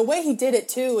the way he did it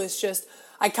too is just,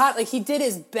 he did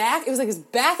his back. It was like his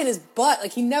back and his butt.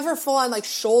 Like he never full on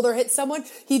shoulder hit someone.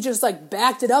 He just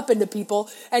backed it up into people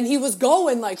and he was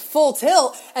going full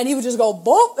tilt and he would just go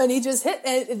boop and he just hit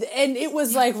and it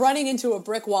was like running into a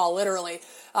brick wall literally.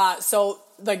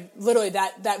 Literally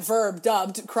that verb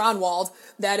dubbed Kronwalled,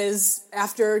 that is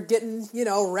after getting,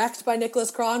 wrecked by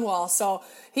Nicholas Kronwall. So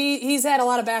he's had a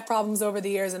lot of back problems over the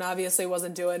years and obviously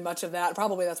wasn't doing much of that.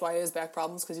 Probably that's why he has back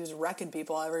problems, because he was wrecking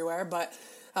people everywhere. But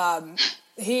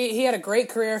he had a great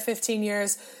career, 15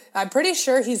 years. I'm pretty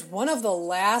sure he's one of the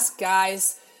last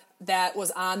guys that was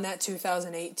on that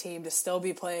 2008 team to still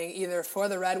be playing either for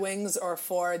the Red Wings or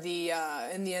for the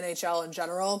in the NHL in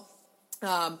general.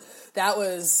 That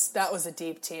was a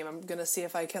deep team. I'm gonna see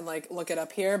if I can look it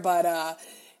up here, but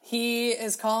he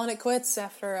is calling it quits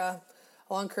after a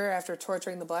long career, after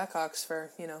torturing the Blackhawks for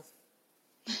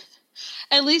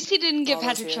At least he didn't get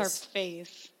Patrick Sharp's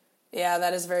face. Yeah,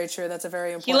 that is very true. That's a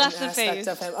very important aspect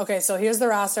of him. Okay, so here's the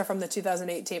roster from the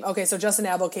 2008 team. Okay, so Justin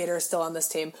Abelkader is still on this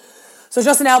team. So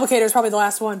Justin Abelkader is probably the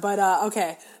last one, but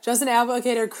okay. Justin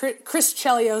Abelkader, Chris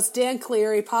Chelios, Dan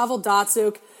Cleary, Pavel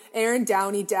Datsyuk, Aaron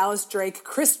Downey, Dallas Drake,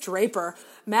 Chris Draper,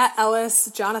 Matt Ellis,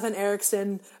 Jonathan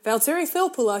Eriksson, Valtteri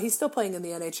Filppula, he's still playing in the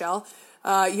NHL,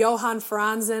 Johan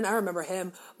Franzen, I remember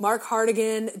him, Mark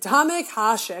Hartigan, Dominik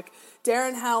Hasek,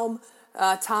 Darren Helm,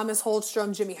 Thomas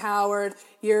Holmstrom, Jimmy Howard,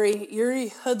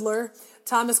 Yuri Hudler,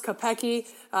 Thomas Kopecky,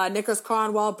 Nicholas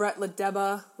Kronwall, Brett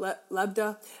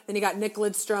Lebda. Then you got Nick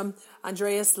Lidstrom,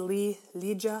 Andreas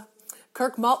Lija,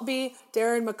 Kirk Maltby,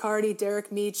 Darren McCarty, Derek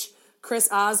Meach, Chris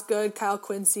Osgood, Kyle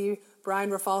Quincy,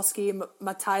 Brian Rafalski,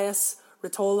 Matthias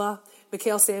Ritola,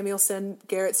 Mikhail Samuelson,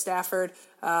 Garrett Stafford,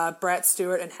 Brett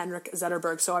Stewart, and Henrik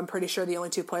Zetterberg. So I'm pretty sure the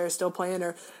only two players still playing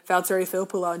are Valtteri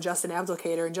Filppula and Justin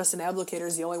Abelkader. And Justin Abelkader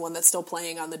is the only one that's still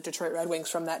playing on the Detroit Red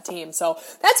Wings from that team. So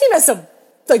that team has some...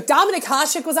 Dominik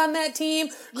Hasek was on that team.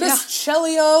 Chris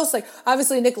Chelios,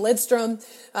 obviously Nick Lidstrom,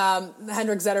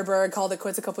 Henrik Zetterberg called it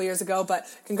quits a couple years ago. But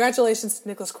congratulations to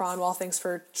Nicholas Kronwall. Thanks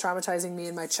for traumatizing me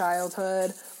in my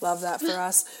childhood. Love that for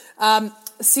us.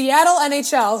 Seattle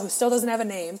NHL, who still doesn't have a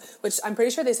name, which I'm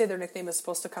pretty sure they say their nickname is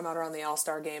supposed to come out around the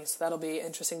All-Star game, so that'll be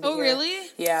interesting to hear. Oh, really?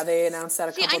 Yeah, they announced that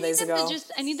a couple days ago.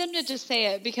 I need them to just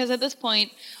say it, because at this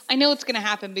point, I know it's going to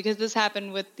happen, because this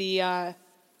happened with the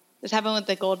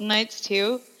Golden Knights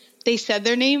too. They said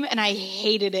their name, and I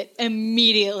hated it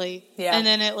immediately. Yeah. And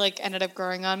then it ended up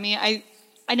growing on me.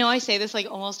 I know I say this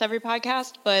almost every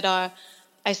podcast, but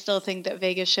I still think that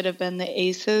Vegas should have been the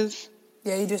Aces.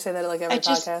 Yeah, you do say that every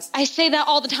podcast. I say that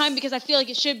all the time because I feel like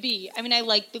it should be. I mean, I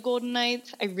like the Golden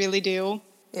Knights. I really do.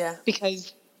 Yeah.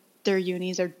 Because their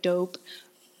unis are dope.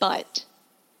 But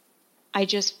I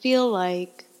just feel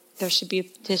like there should be a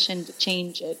petition to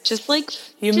change it.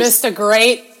 You missed a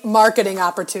great marketing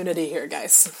opportunity here,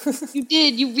 guys. You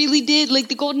did. You really did.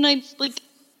 The Golden Knights,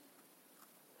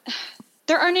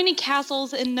 there aren't any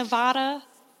castles in Nevada,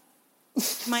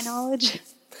 to my knowledge.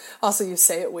 Also, you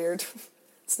say it weird.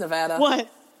 It's Nevada. What?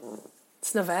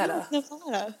 It's Nevada. No, it's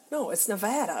Nevada. No, it's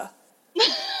Nevada.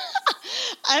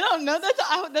 I don't know.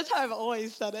 That's how I've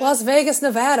always said it. Las Vegas,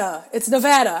 Nevada. It's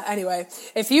Nevada. Anyway,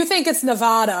 if you think it's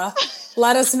Nevada,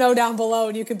 let us know down below,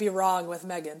 and you can be wrong with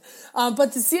Megan.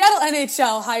 But the Seattle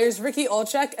NHL hires Ricky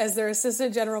Olczyk as their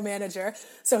assistant general manager.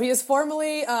 So he is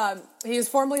formerly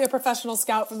a professional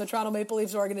scout from the Toronto Maple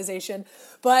Leafs organization.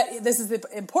 But this is the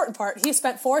important part. He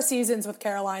spent 4 seasons with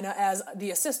Carolina as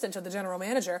the assistant to the general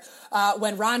manager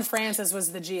when Ron Francis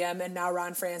was the GM, and now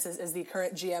Ron Francis is the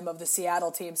current GM of the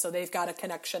Seattle team. So they've got a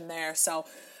connection there. So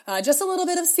just a little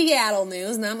bit of Seattle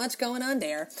news. Not much going on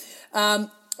there.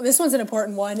 This one's an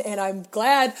important one, and I'm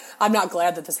not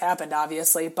glad that this happened,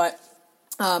 obviously, but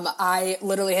I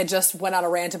literally had just went on a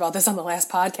rant about this on the last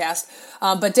podcast.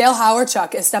 But Dale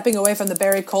Hawerchuk is stepping away from the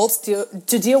Barrie Colts to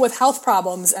deal with health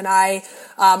problems. And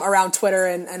around Twitter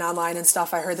and online and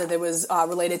stuff, I heard that it was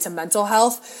related to mental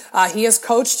health. He has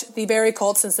coached the Barrie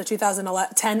Colts since the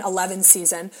 2010-11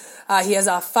 season. He has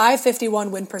a .551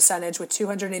 win percentage with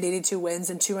 282 wins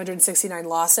and 269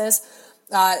 losses.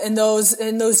 In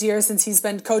those years since he's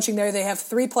been coaching there, they have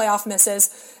 3 playoff misses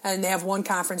and they have 1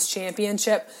 conference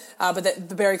championship. But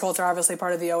the Barrie Colts are obviously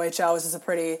part of the OHL, which is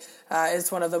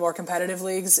it's one of the more competitive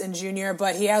leagues in junior.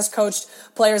 But he has coached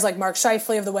players like Mark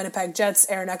Scheifele of the Winnipeg Jets,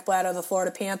 Aaron Ekblad of the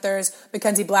Florida Panthers,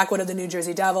 Mackenzie Blackwood of the New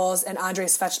Jersey Devils, and Andrei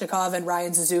Svechnikov and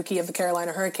Ryan Suzuki of the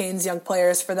Carolina Hurricanes, young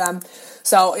players for them.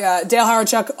 So Dale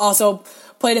Hawerchuk also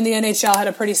played in the NHL, had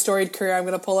a pretty storied career. I'm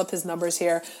going to pull up his numbers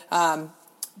here.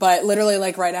 But literally,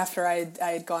 right after I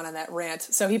had gone on that rant.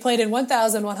 So he played in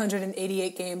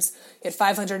 1,188 games. He had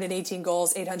 518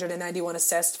 goals, 891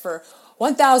 assists for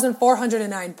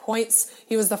 1,409 points.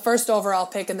 He was the first overall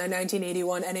pick in the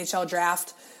 1981 NHL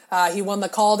draft. He won the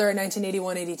Calder in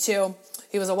 1981-82.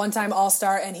 He was a one-time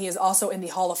All-Star, and he is also in the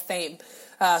Hall of Fame.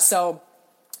 So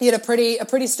he had a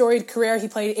pretty storied career. He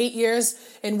played 8 years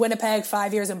in Winnipeg,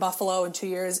 5 years in Buffalo, and 2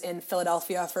 years in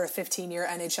Philadelphia for a 15-year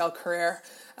NHL career.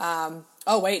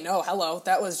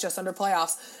 That was just under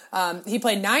playoffs. He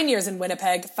played 9 years in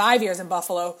Winnipeg, 5 years in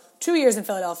Buffalo, 2 years in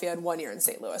Philadelphia, and 1 year in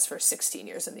St. Louis for 16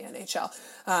 years in the NHL.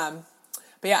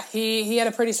 But yeah, he had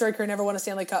a pretty storied career, never won a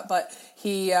Stanley Cup, but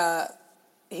he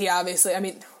obviously,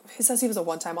 he says he was a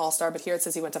one-time All-Star, but here it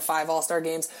says he went to 5 All-Star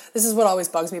games. This is what always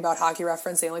bugs me about Hockey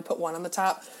Reference. They only put 1 on the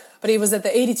top. But he was at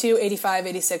the 82, 85,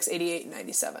 86, 88, and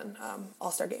 97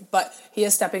 All-Star game. But he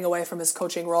is stepping away from his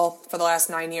coaching role for the last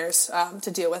 9 years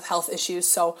to deal with health issues.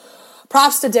 So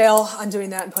props to Dale on doing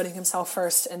that and putting himself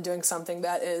first and doing something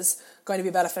that is going to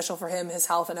be beneficial for him, his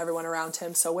health, and everyone around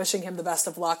him. So wishing him the best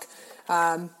of luck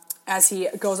as he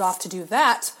goes off to do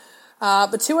that.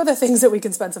 But 2 other things that we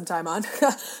can spend some time on.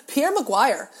 Pierre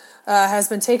Maguire has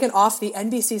been taken off the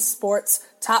NBC Sports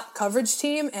top coverage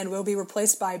team and will be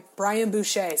replaced by Brian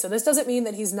Boucher. So this doesn't mean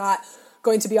that he's not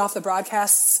going to be off the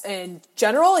broadcasts in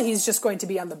general. He's just going to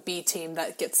be on the B team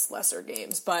that gets lesser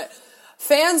games. But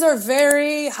fans are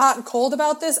very hot and cold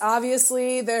about this.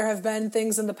 Obviously, there have been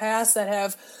things in the past that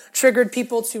have triggered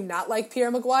people to not like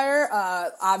Pierre Maguire.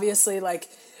 Obviously, here's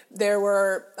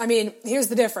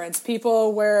the difference.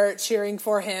 People were cheering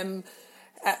for him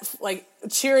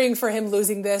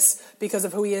losing this because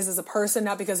of who he is as a person,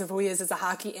 not because of who he is as a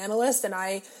hockey analyst. And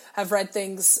I have read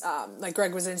things like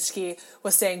Greg Wyszynski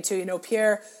was saying too,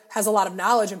 Pierre has a lot of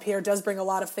knowledge and Pierre does bring a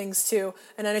lot of things to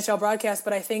an NHL broadcast,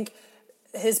 but I think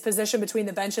his position between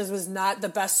the benches was not the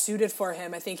best suited for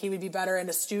him. I think he would be better in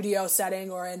a studio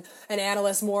setting or in an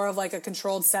analyst, more of a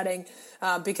controlled setting,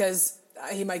 because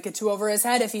he might get too over his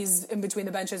head if he's in between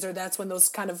the benches, or that's when those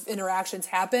kind of interactions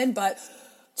happen. But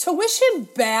to wish him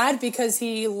bad because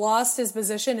he lost his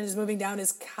position and is moving down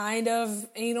is kind of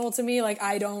anal to me.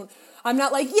 I'm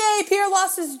not yay, Pierre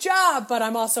lost his job, but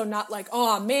I'm also not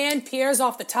oh man, Pierre's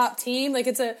off the top team.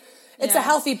 It's It's a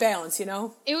healthy balance, you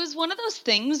know? It was one of those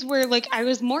things where, like, I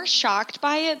was more shocked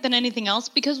by it than anything else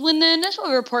because when the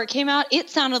initial report came out, it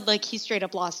sounded like he straight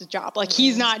up lost his job. Like,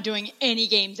 he's not doing any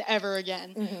games ever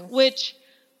again, which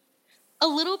a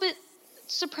little bit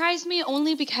surprised me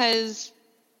only because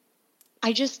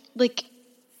I just, like,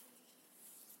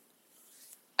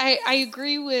 I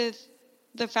agree with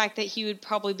the fact that he would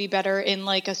probably be better in,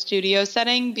 like, a studio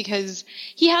setting because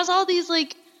he has all these,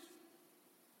 like,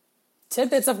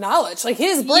 tidbits of knowledge. Like,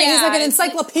 his brain is like an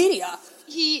encyclopedia.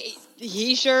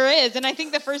 He sure is. And I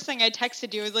think the first thing I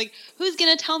texted you was like, who's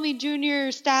going to tell me junior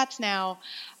stats now?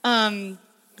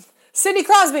 Sidney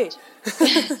Crosby.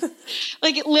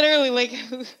 Like, literally, like,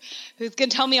 who's going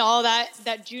to tell me all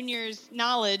that junior's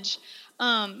knowledge?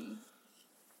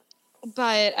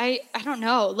 But I don't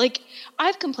know. Like,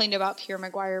 I've complained about Pierre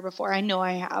Maguire before. I know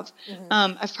I have.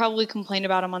 I've probably complained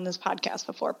about him on this podcast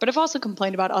before, but I've also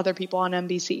complained about other people on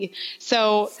NBC.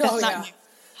 So that's not me.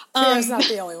 Pierre's not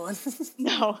the only one.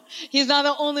 No, he's not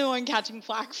the only one catching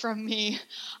flack from me,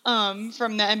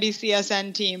 from the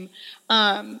NBCSN team.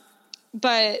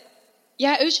 But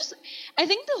yeah, it was just, I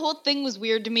think the whole thing was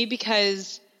weird to me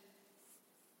because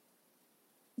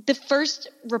the first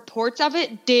reports of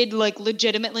it did, like,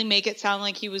 legitimately make it sound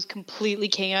like he was completely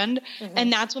canned.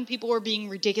 And that's when people were being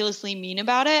ridiculously mean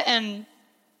about it. And,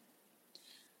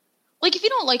 like, if you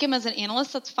don't like him as an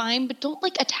analyst, that's fine, but don't,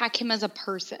 like, attack him as a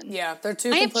person. Yeah, they're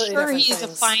two completely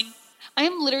different things. I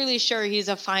am literally sure he's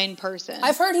a fine person.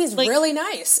 I've heard he's, like, really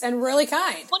nice and really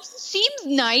kind. Well, he seems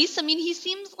nice. I mean, he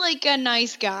seems like a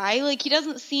nice guy. Like, he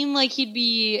doesn't seem like he'd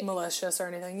be malicious or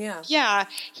anything, yeah. Yeah,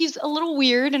 he's a little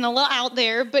weird and a little out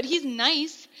there, but he's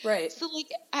nice. Right. So,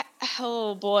 like,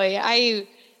 oh boy,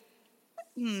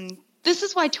 this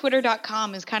is why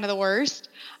Twitter.com is kind of the worst.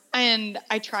 And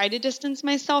I try to distance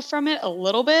myself from it a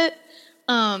little bit,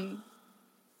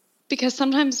 because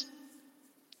sometimes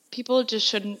people just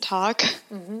shouldn't talk.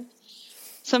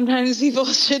 Sometimes people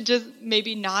should just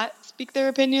maybe not speak their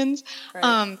opinions.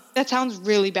 Right. That sounds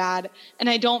really bad, and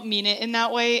I don't mean it in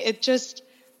that way. It just,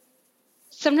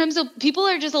 sometimes people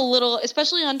are just a little,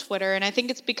 especially on Twitter, and I think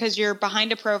it's because you're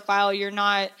behind a profile, you're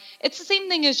not, it's the same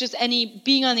thing as just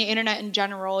being on the internet in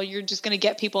general. You're just going to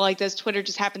get people like this. Twitter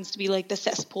just happens to be like the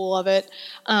cesspool of it.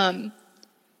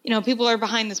 You know, people are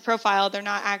behind this profile. They're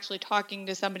not actually talking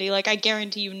to somebody. Like, I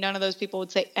guarantee you none of those people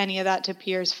would say any of that to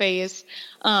Pierre's face.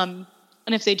 And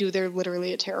if they do, they're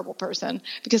literally a terrible person.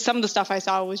 Because some of the stuff I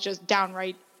saw was just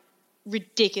downright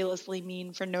ridiculously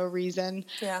mean for no reason.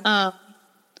 Yeah.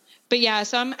 But yeah,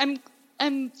 so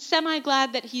I'm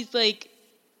semi-glad that he's, like,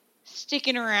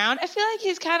 sticking around. I feel like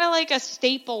he's kind of like a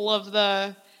staple of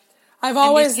the... I've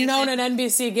always known an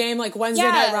NBC game like Wednesday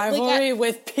Night Rivalry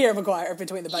with Pierre Maguire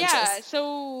between the benches. Yeah,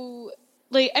 so,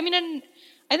 like, I mean, and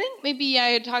I think maybe I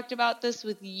had talked about this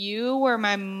with you or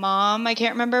my mom, I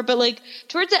can't remember, but, like,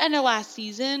 towards the end of last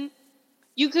season,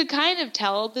 you could kind of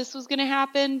tell this was going to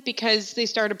happen because they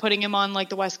started putting him on, like,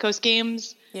 the West Coast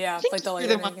games. Yeah, like the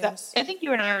later games. I think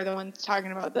you and I are the ones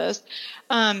talking about this.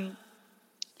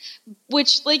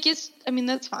 Which, like, is, I mean,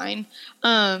 that's fine.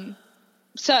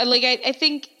 So, like, I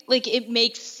think, like, it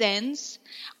makes sense.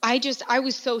 I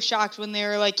was so shocked when they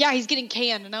were like, yeah, he's getting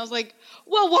canned. And I was like,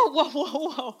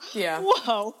 whoa. Yeah.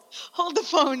 Whoa. Hold the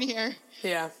phone here.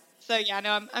 Yeah. So, yeah,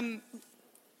 no,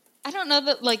 I don't know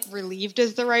that, like, relieved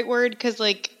is the right word. Because,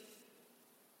 like,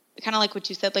 kind of like what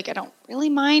you said, like, I don't really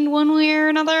mind one way or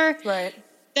another. Right.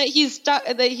 That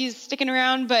he's sticking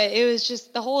around. But it was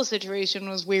just, the whole situation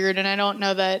was weird. And I don't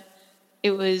know that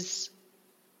it was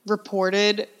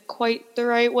reported quite the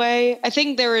right way. I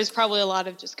think there was probably a lot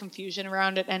of just confusion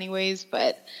around it anyways,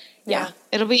 but yeah.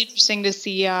 It'll be interesting to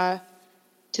see how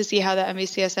the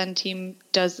NBCSN team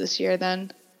does this year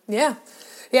then. Yeah.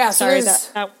 Sorry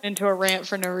that went into a rant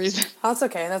for no reason. That's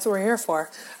okay. That's what we're here for.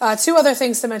 Two other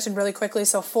things to mention really quickly.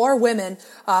 So 4 women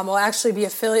will actually be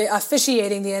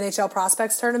officiating the NHL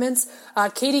Prospects tournaments.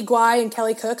 Katie Guai and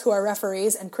Kelly Cook, who are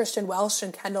referees, and Christian Welsh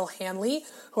and Kendall Hanley,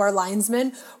 who are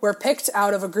linesmen, were picked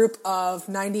out of a group of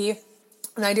 90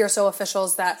 or so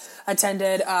officials that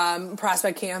attended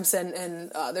prospect camps,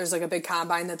 and there's like a big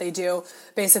combine that they do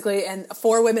basically, and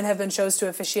 4 women have been chosen to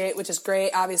officiate, which is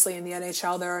great. Obviously in the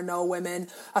NHL there are no women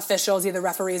officials, either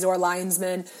referees or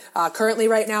linesmen currently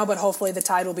right now, but hopefully the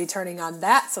tide will be turning on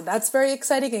that, so that's very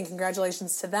exciting, and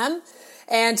congratulations to them.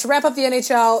 And to wrap up the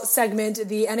NHL segment,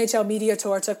 the NHL Media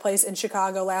Tour took place in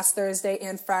Chicago last Thursday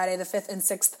and Friday, the 5th and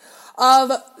 6th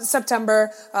of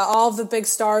September. All of the big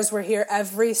stars were here.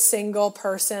 Every single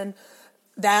person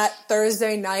that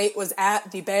Thursday night was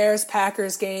at the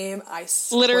Bears-Packers game. I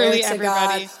swear literally to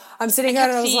everybody. God. I'm sitting here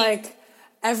and I was like,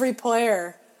 every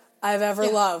player I've ever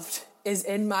loved is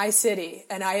in my city,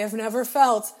 and I have never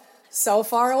felt so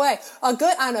far away. On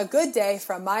a good day,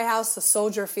 from my house to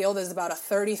Soldier Field is about a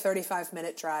 35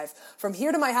 minute drive. From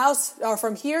my house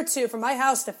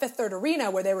to Fifth Third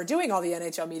Arena, where they were doing all the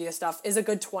NHL media stuff, is a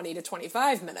good 20 to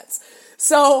 25 minutes.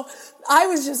 So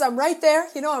I'm right there.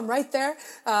 I'm right there.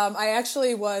 I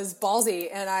actually was ballsy,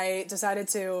 and I decided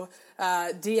to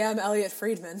DM Elliot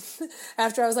Friedman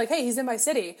after I was like, hey, he's in my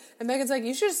city. And Megan's like,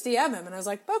 you should just DM him. And I was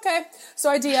like, okay. So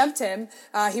I DM'd him.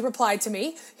 He replied to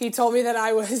me. He told me that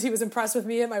he was impressed with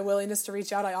me and my willingness to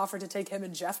reach out. I offered to take him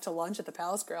and Jeff to lunch at the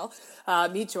Palace Grill.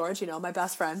 Meet George, my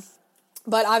best friend.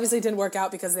 But obviously it didn't work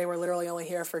out because they were literally only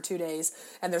here for 2 days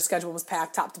and their schedule was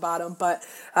packed top to bottom. But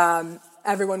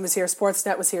everyone was here.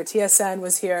 Sportsnet was here. TSN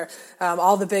was here.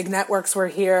 All the big networks were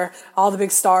here. All the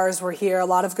big stars were here. A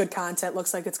lot of good content.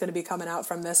 Looks like it's going to be coming out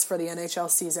from this for the NHL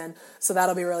season. So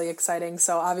that'll be really exciting.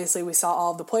 So obviously we saw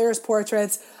all of the players'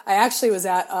 portraits. I actually was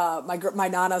at my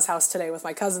Nana's house today with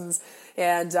my cousins.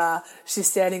 And she's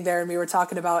standing there and we were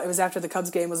talking about, it was after the Cubs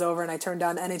game was over and I turned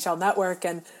on NHL Network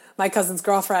and my cousin's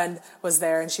girlfriend was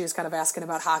there and she was kind of asking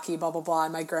about hockey, blah, blah, blah.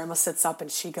 And my grandma sits up and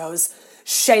she goes,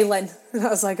 Shaylin. And I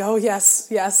was like, oh,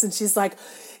 yes. And she's like,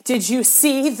 did you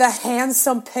see the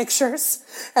handsome pictures?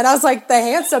 And I was like, the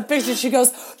handsome pictures? She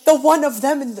goes, the one of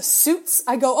them in the suits.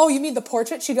 I go, oh, you mean the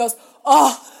portrait? She goes,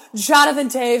 oh, Jonathan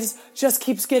Toews just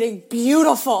keeps getting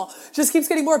beautiful. Just keeps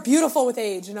getting more beautiful with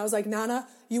age. And I was like, Nana,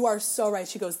 you are so right.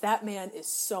 She goes, that man is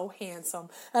so handsome.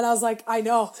 And I was like, I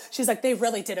know. She's like, they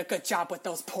really did a good job with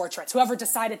those portraits. Whoever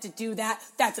decided to do that,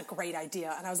 that's a great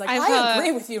idea. And I was like, I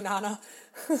agree with you, Nana.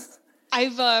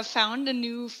 I've found a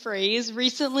new phrase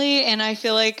recently, and I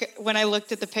feel like when I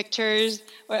looked at the pictures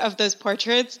of those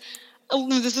portraits,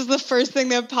 this is the first thing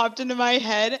that popped into my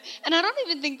head. And I don't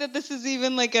even think that this is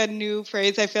even like a new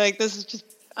phrase. I feel like this is just,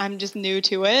 I'm just new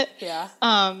to it. Yeah.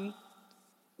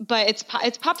 But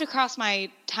it's popped across my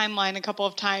timeline a couple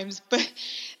of times, but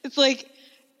it's like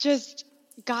just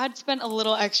God spent a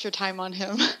little extra time on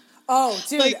him. Oh,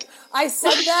 dude, like, I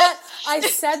said that.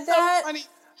 So funny.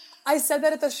 I said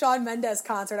that at the Shawn Mendes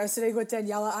concert. I was sitting with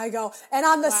Daniela. I go, and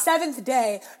on the seventh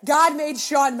day, God made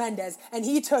Shawn Mendes, and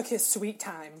he took his sweet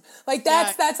time. Like,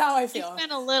 that's how I feel. He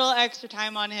spent a little extra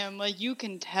time on him. Like, you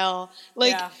can tell.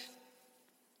 Like,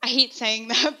 I hate saying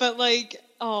that, but, like,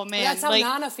 oh, man. That's how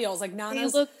Nana feels. Like,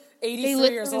 Nana's 83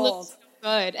 years old. So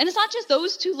good. And it's not just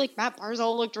those two. Like, Matt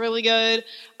Barzal looked really good.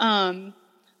 All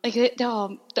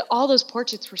those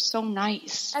portraits were so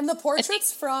nice. And the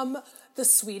portraits from the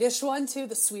Swedish one, too,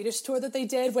 the Swedish tour that they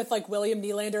did with, like, William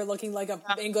Nylander looking like an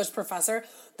English professor,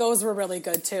 those were really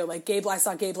good, too. Like, I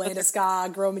saw Gabe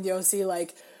Landeskog, Roman Josi,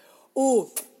 like, ooh,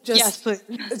 just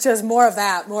more of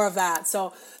that.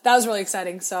 So that was really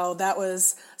exciting. So that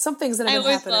was some things that have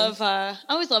been happening. I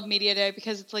always love Media Day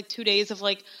because it's, like, 2 days of,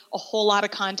 like, a whole lot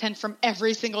of content from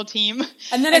every single team.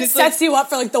 And then it sets you up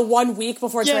for, like, the 1 week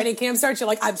before training camp starts. You're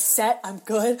like, I'm set, I'm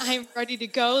good. I'm ready to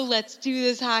go. Let's do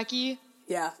this hockey.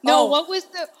 Yeah. No, what was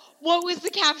the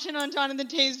caption on Jonathan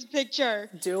Toews' picture?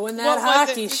 Doing that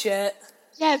hockey shit.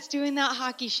 Yes, doing that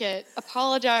hockey shit.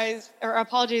 Apologies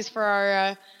for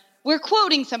our we're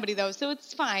quoting somebody though, so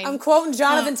it's fine. I'm quoting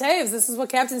Jonathan Toews. This is what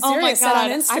Captain Sirius said on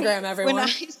Instagram, everyone. When I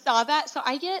saw that,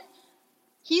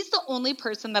 he's the only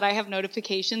person that I have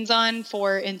notifications on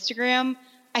for Instagram.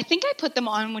 I think I put them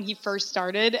on when he first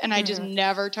started and I just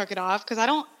never took it off because I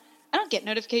don't get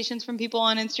notifications from people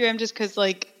on Instagram just because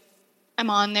like I'm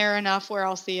on there enough where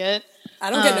I'll see it. I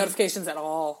don't get notifications at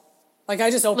all. Like I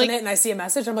just open it and I see a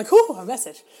message. I'm like, ooh, a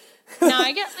message. No,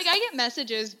 I get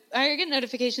messages. I get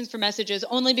notifications for messages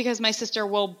only because my sister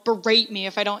will berate me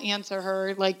if I don't answer her,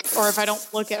 or if I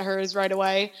don't look at hers right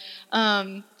away.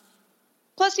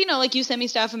 Plus, you send me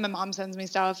stuff and my mom sends me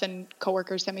stuff and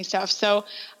coworkers send me stuff. So,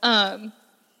 I'm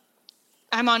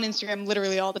on Instagram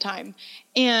literally all the time.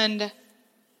 And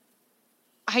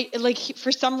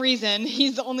for some reason,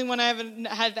 he's the only one I haven't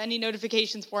had any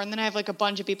notifications for. And then I have a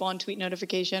bunch of people on tweet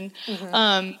notification.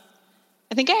 Mm-hmm.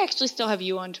 I think I actually still have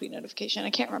you on tweet notification. I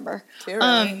can't remember.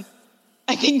 Really?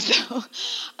 I think so.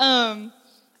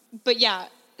 But yeah,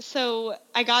 so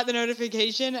I got the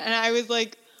notification and I was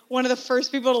one of the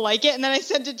first people to like it. And then I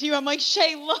sent it to you. I'm like,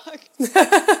 Shay, look.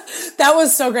 That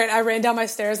was so great. I ran down my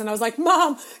stairs and I was like,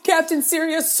 Mom, Captain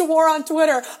Sirius swore on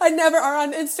Twitter. Or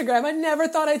on Instagram. I never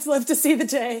thought I'd live to see the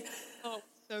day. Oh,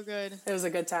 so good. It was a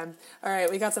good time. All right,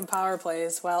 we got some power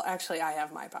plays. Well, actually, I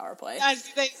have my power play.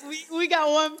 We got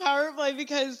one power play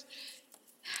because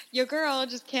your girl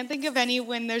just can't think of any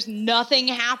when there's nothing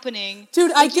happening.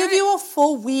 Dude, I give you a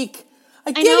full week.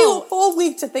 I give you a full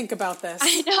week to think about this.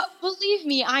 I know. Believe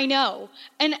me, I know.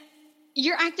 And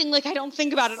you're acting like I don't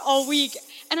think about it all week.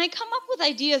 And I come up with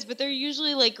ideas, but they're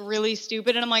usually like really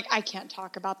stupid. And I'm like, I can't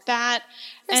talk about that.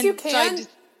 Yes, and you can. So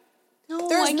no,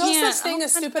 There's I no can't. such thing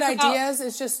as stupid ideas.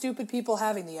 It's just stupid people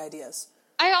having the ideas.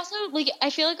 I also, like, I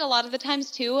feel like a lot of the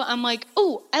times, too, I'm like,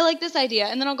 oh, I like this idea.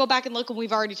 And then I'll go back and look, and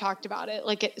we've already talked about it.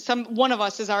 Like, one of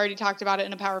us has already talked about it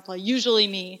in a power play, usually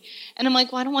me. And I'm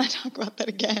like, well, I don't want to talk about that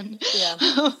again. Yeah.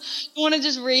 I want to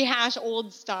just rehash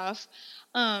old stuff.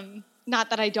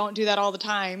 Not that I don't do that all the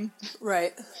time.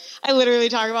 Right. I literally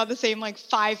talk about the same, like,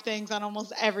 5 things on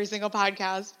almost every single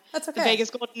podcast. That's okay. The Vegas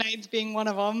Golden Knights being one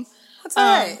of them. That's all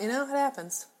right. You know, it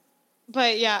happens.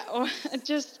 But, yeah,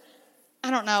 just... I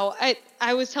don't know.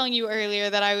 I was telling you earlier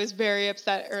that I was very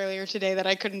upset earlier today that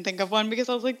I couldn't think of one because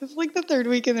I was like, this is like the 3rd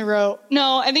week in a row.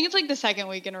 No, I think it's like the 2nd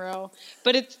week in a row.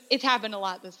 But it's happened a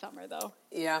lot this summer though.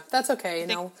 Yeah, that's okay. You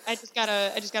know, I just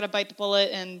gotta bite the bullet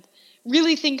and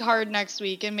really think hard next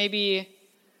week, and maybe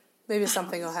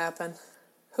something will happen.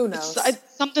 Who knows?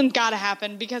 Something's gotta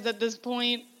happen because at this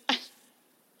point,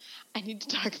 I need to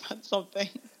talk about something.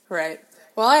 Right.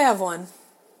 Well, I have one.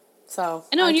 So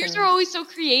I know, and yours are always so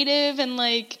creative and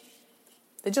like...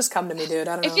 They just come to me, dude.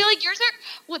 I don't know. I feel like yours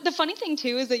are... the funny thing,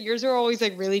 too, is that yours are always,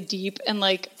 like, really deep and,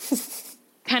 like,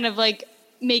 kind of, like,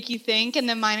 make you think. And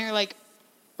then mine are, like,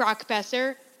 Brock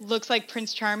Besser looks like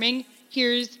Prince Charming.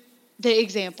 Here's the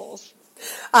examples.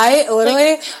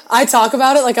 I talk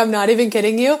about it like I'm not even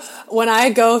kidding you. When I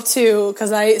go to,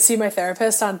 because I see my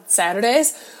therapist on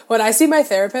Saturdays, when I see my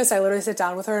therapist, I literally sit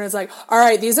down with her and it's like, all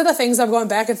right, these are the things I'm going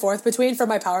back and forth between for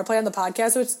my power play on the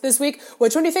podcast this week.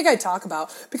 Which one do you think I talk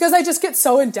about? Because I just get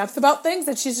so in depth about things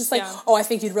that she's just like, oh, I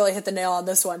think you'd really hit the nail on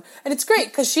this one. And it's great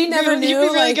because she never knew. You'd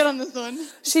be really good on this one.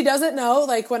 She doesn't know,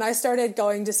 like when I started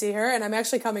going to see her, and I'm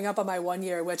actually coming up on my 1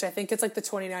 year, which I think it's like the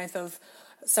 29th of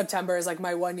September is like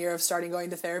my 1 year of starting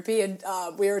going to therapy, and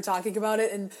we were talking about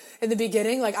it in the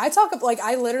beginning. Like I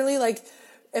literally like,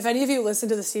 if any of you listen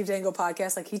to the Steve Dangle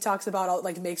podcast, like he talks about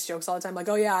like makes jokes all the time, like,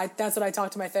 oh yeah, that's what I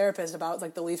talk to my therapist about,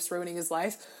 like the Leafs ruining his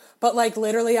life. But like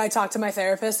literally I talk to my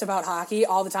therapist about hockey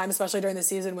all the time, especially during the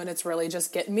season when it's really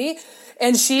just getting me.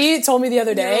 And she told me the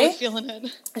other day, really feeling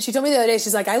it. She told me the other day,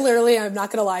 she's like, I'm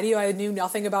not going to lie to you, I knew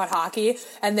nothing about hockey.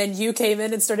 And then you came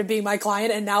in and started being my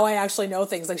client, and now I actually know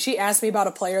things. Like she asked me about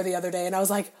a player the other day, and I was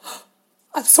like,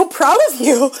 I'm so proud of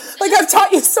you. Like I've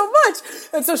taught you so much.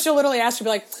 And so she'll literally ask me,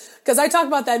 like, because I talk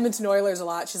about the Edmonton Oilers a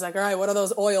lot. She's like, all right, what are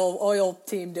those oil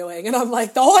team doing? And I'm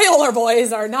like, the Oiler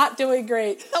boys are not doing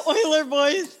great. The Oiler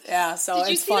boys. Yeah, so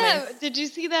it's funny. Did you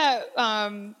see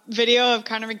that video of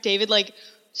Connor McDavid, like,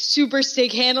 super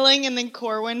stick handling, and then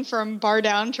Corwin from Bar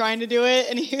Down trying to do it,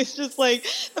 and he was just like,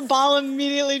 the ball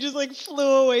immediately just like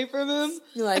flew away from him.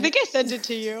 Like, I think I sent it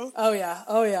to you. Oh yeah.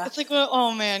 It's like, well,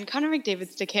 oh man, Connor McDavid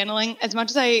stick handling, as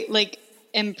much as I like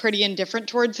am pretty indifferent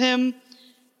towards him,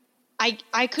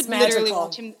 I could literally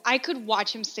watch him. I could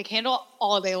watch him stick handle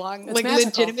all day long, it's like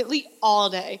magical. Legitimately all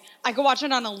day. I could watch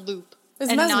it on a loop.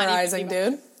 It's mesmerizing,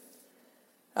 dude.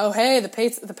 Oh hey, the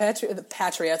Patriots are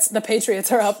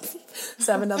up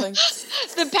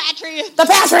 7-0. The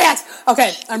Patriots.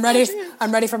 Okay, I'm ready.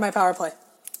 I'm ready for my power play.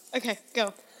 Okay,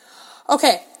 go.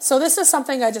 Okay, so this is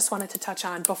something I just wanted to touch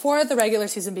on before the regular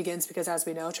season begins, because as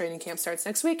we know, training camp starts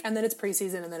next week, and then it's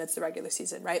preseason, and then it's the regular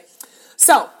season, right?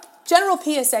 So, general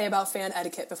PSA about fan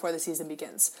etiquette before the season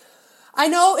begins. I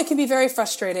know it can be very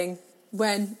frustrating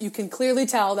when you can clearly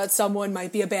tell that someone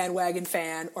might be a bandwagon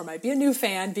fan or might be a new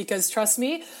fan, because trust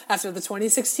me, after the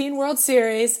 2016 World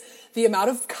Series, the amount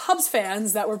of Cubs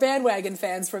fans that were bandwagon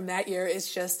fans from that year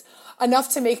is just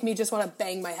enough to make me just want to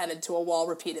bang my head into a wall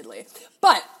repeatedly.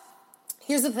 But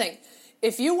here's the thing.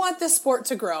 If you want this sport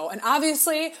to grow, and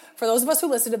obviously, for those of us who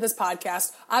listen to this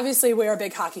podcast, obviously we are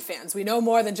big hockey fans. We know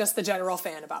more than just the general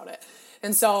fan about it.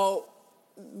 And so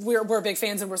we're big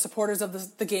fans, and we're supporters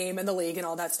of the game and the league and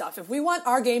all that stuff. If we want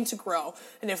our game to grow,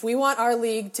 and if we want our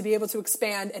league to be able to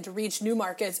expand and to reach new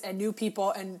markets and new people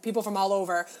and people from all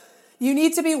over, you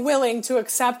need to be willing to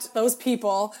accept those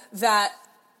people that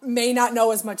may not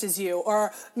know as much as you,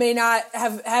 or may not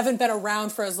haven't been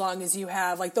around for as long as you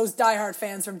have, like those diehard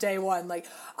fans from day one. Like,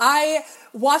 I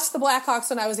watched the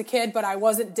Blackhawks when I was a kid, but I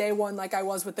wasn't day one like I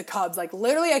was with the Cubs. Like,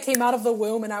 literally, I came out of the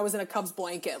womb and I was in a Cubs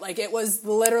blanket. Like, it was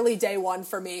literally day one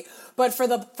for me. But for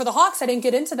the Hawks, I didn't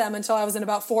get into them until I was in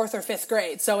about 4th or 5th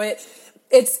grade. So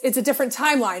it's a different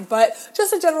timeline, but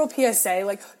just a general PSA,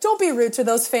 like, don't be rude to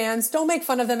those fans. Don't make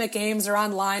fun of them at games or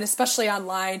online, especially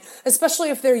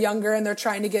if they're younger and they're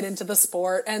trying to get into the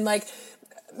sport. And, like,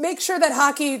 make sure that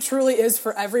hockey truly is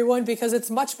for everyone, because it's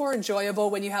much more enjoyable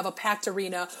when you have a packed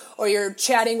arena, or you're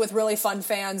chatting with really fun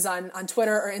fans on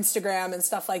Twitter or Instagram and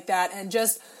stuff like that. And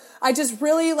just, I just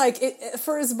really like it,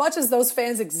 for as much as those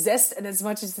fans exist and as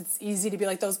much as it's easy to be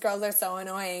like, those girls are so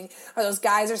annoying or those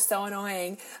guys are so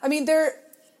annoying. I mean, they're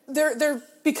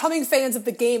becoming fans of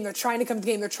the game. They're trying to come to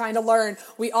the game. They're trying to learn.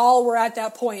 We all were at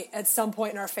that point at some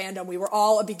point in our fandom. We were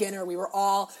all a beginner. We were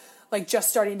all like just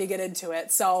starting to get into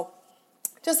it. So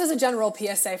just as a general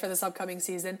PSA for this upcoming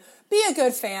season, be a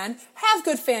good fan, have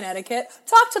good fan etiquette,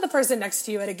 talk to the person next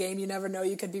to you at a game. You never know,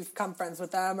 you could become friends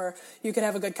with them or you could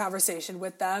have a good conversation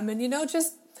with them. And,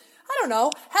 just, I don't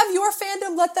know, have your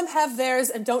fandom, let them have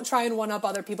theirs, and don't try and one-up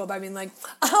other people by being like,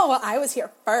 oh, well, I was here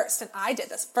first and I did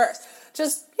this first.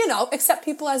 Just, accept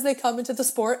people as they come into the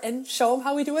sport and show them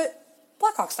how we do it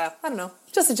Blackhawk style. I don't know,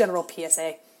 just a general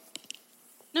PSA.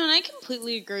 No, and I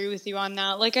completely agree with you on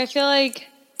that. Like, I feel like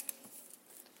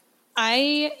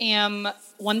I am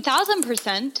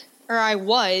 1,000%, or I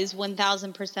was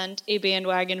 1,000% a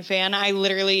bandwagon fan. I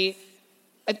literally,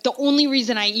 the only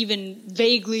reason I even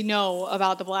vaguely know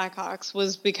about the Blackhawks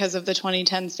was because of the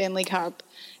 2010 Stanley Cup.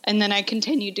 And then I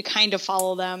continued to kind of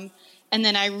follow them. And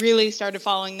then I really started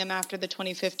following them after the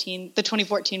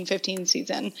 2014-15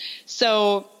 season.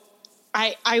 So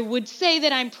I would say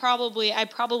that I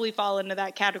probably fall into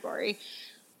that category.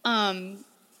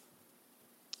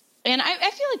 And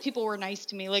I feel like people were nice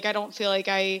to me. Like, I don't feel like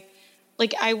I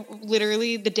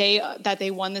literally, the day that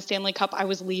they won the Stanley Cup, I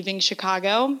was leaving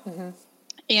Chicago. Mm-hmm.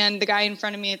 And the guy in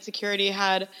front of me at security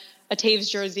had a Taves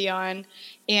jersey on.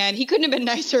 And he couldn't have been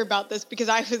nicer about this because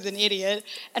I was an idiot.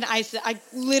 And I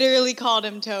literally called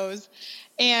him Toes.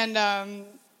 And the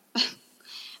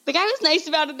guy was nice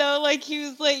about it, though. Like, he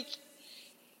was like,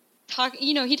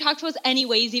 he talked to us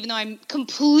anyways, even though I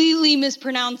completely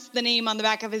mispronounced the name on the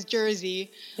back of his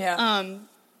jersey. Yeah.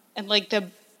 And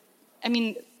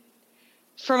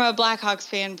from a Blackhawks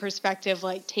fan perspective,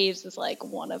 like, Taves is like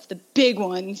one of the big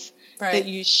ones that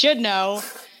you should know.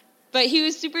 But he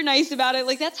was super nice about it.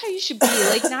 Like, that's how you should be.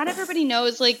 Like, not everybody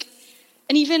knows. Like,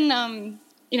 and even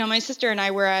my sister and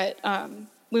I were at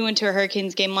we went to a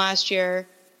Hurricanes game last year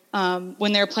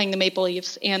when they were playing the Maple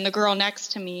Leafs, and the girl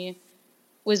next to me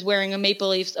was wearing a Maple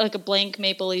Leafs, like a blank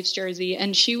Maple Leafs jersey,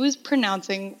 and she was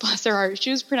pronouncing, bless her heart, she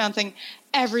was pronouncing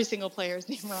every single player's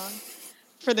name wrong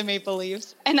for the Maple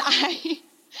Leafs. And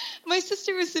my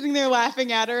sister was sitting there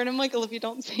laughing at her, and I'm like, Olivia,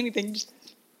 don't say anything. Just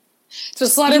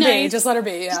let her be. Just let her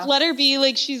be, yeah. Just let her be.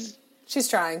 Like, she's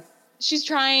trying. She's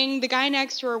trying. The guy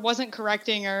next to her wasn't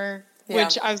correcting her,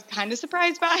 which I was kind of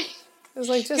surprised by. It was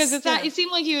like, just... Because it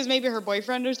seemed like he was maybe her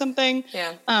boyfriend or something.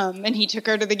 Yeah. And he took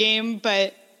her to the game,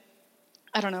 but...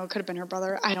 I don't know. It could have been her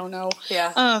brother. I don't know.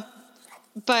 Yeah.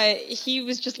 But he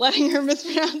was just letting her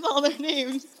mispronounce all their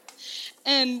names.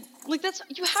 And, like,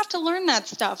 you have to learn that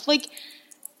stuff. Like,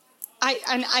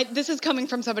 this is coming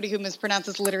from somebody who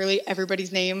mispronounces literally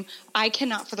everybody's name. I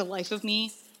cannot for the life of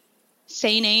me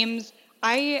say names.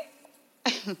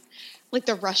 like,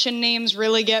 the Russian names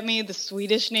really get me. The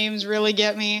Swedish names really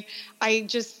get me.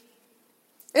 It's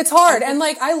hard. And,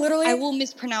 like, I will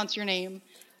mispronounce your name.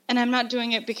 And I'm not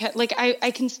doing it because, like,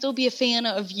 I can still be a fan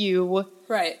of you.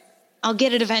 Right. I'll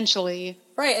get it eventually.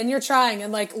 Right, and you're trying.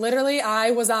 And, like, literally,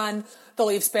 I was on the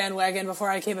Leafs bandwagon before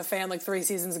I became a fan, like, 3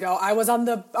 seasons ago. I was on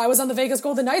the Vegas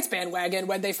Golden Knights bandwagon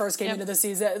when they first came into the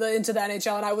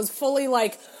NHL, and I was fully,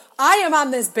 like, I am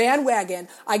on this bandwagon.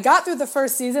 I got through the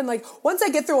first season. Like, once I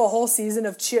get through a whole season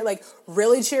of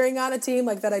really cheering on a team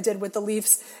like that I did with the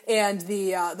Leafs and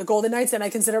the Golden Knights, then I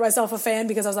consider myself a fan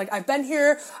because I was like, I've been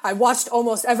here. I watched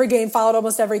almost every game, followed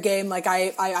almost every game. Like,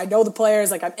 I know the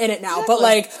players. Like, I'm in it now. Exactly. But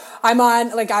like, I'm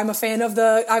a fan of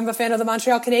the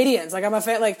Montreal Canadiens. Like, I'm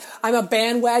a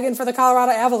bandwagon for the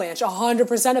Colorado Avalanche.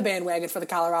 100% a bandwagon for the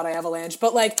Colorado Avalanche.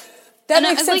 But like, that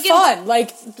makes it fun.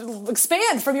 Like,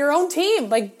 expand from your own team.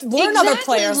 Like, learn other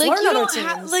players, like, learn other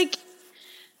teams.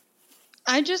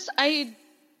 I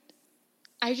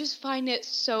just find it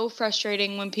so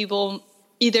frustrating when people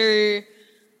either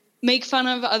make fun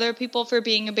of other people for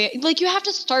being a band. Like, you have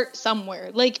to start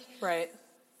somewhere. Like, right.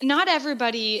 Not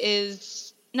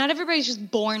everybody's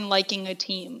just born liking a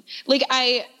team. Like,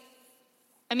 I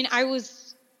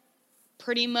was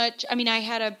pretty much, I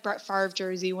had a Brett Favre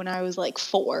jersey when I was like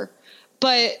 4.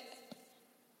 But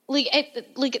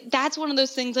that's one of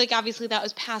those things, like, obviously that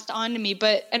was passed on to me,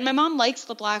 and my mom likes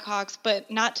the Blackhawks,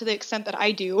 but not to the extent that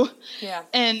I do. Yeah.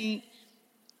 And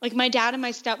like, my dad and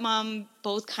my stepmom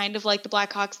both kind of like the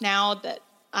Blackhawks now that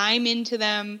I'm into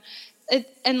them.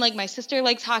 And like, my sister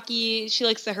likes hockey. She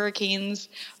likes the Hurricanes,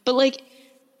 but like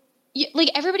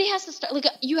everybody has to start, like,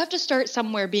 you have to start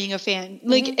somewhere being a fan.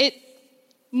 Like,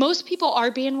 most people are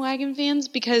bandwagon fans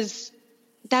because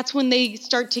that's when they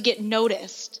start to get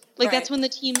noticed. Like, that's when the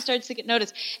team starts to get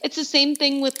noticed. It's the same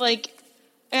thing with, like,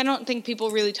 I don't think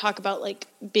people really talk about like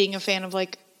being a fan of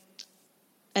like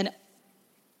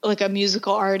a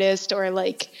musical artist or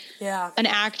like an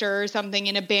actor or something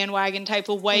in a bandwagon type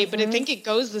of way. But I think it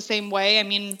goes the same way. I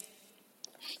mean,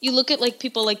 you look at like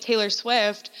people like Taylor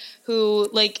Swift, who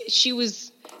like she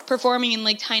was performing in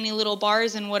like tiny little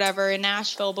bars and whatever in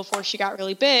Nashville before she got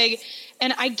really big.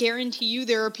 And I guarantee you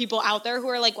there are people out there who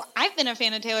are like, well, I've been a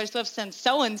fan of Taylor Swift since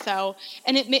so-and-so.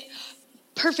 And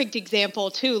perfect example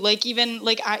too. Like even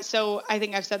like I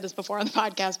think I've said this before on the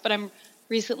podcast, but I'm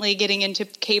recently getting into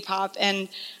K-pop, and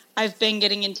I've been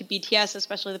getting into BTS,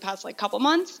 especially the past like couple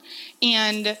months.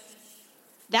 And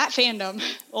that fandom,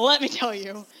 let me tell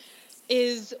you,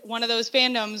 is one of those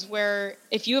fandoms where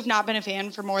if you have not been a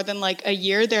fan for more than like a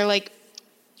year, they're like,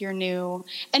 you're new.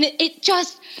 And it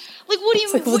just, like, what do you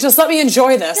mean? Like, well, just let me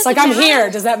enjoy this. Like, I'm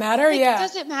here. Does that matter? Like, yeah.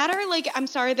 Does it matter? Like, I'm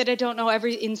sorry that I don't know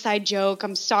every inside joke.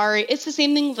 I'm sorry. It's the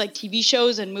same thing with like TV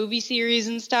shows and movie series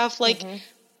and stuff. Like,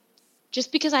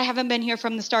 just because I haven't been here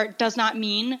from the start does not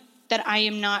mean that I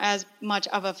am not as much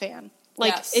of a fan.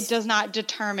 Like, it does not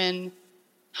determine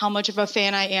how much of a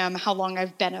fan I am, how long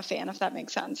I've been a fan, if that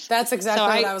makes sense. That's exactly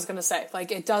what I was going to say.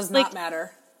 Like, it does not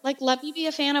matter. Like, let me be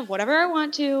a fan of whatever I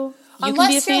want to.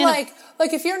 Unless you're like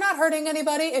if you're not hurting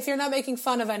anybody, if you're not making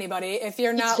fun of anybody, if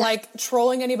you're not like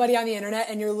trolling anybody on the internet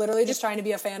and you're literally just trying to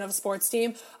be a fan of a sports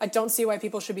team, I don't see why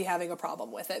people should be having a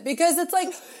problem with it. Because it's like,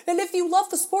 and if you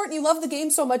love the sport and you love the game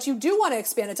so much, you do want to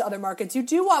expand it to other markets. You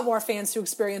do want more fans to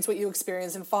experience what you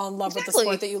experience and fall in love with the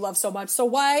sport that you love so much. So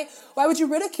why would you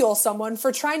ridicule someone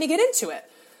for trying to get into it?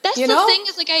 That's the thing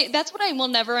is like, that's what I will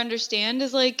never understand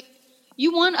is like,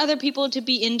 you want other people to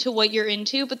be into what you're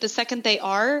into, but the second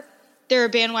they're a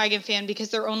bandwagon fan because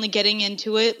they're only getting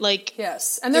into it like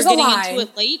and there's a line. They're getting into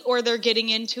it late, or they're getting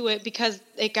into it because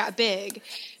it got big.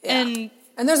 And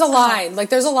there's a line. Like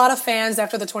there's a lot of fans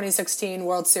after the 2016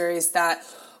 World Series that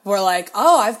were like,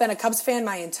 "Oh, I've been a Cubs fan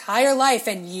my entire life,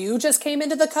 and you just came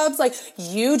into the Cubs, like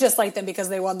you just like them because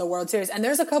they won the World Series." And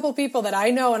there's a couple people that I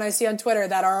know and I see on Twitter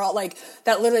that are all like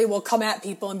that literally will come at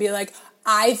people and be like,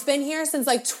 I've been here since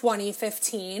like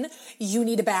 2015. You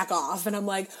need to back off. And I'm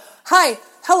like, hi,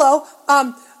 hello.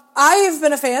 I've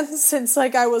been a fan since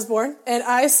like I was born, and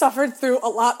I suffered through a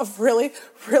lot of really,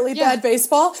 really bad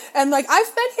baseball. And like,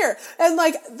 I've been here, and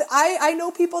like, I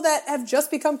know people that have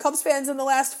just become Cubs fans in the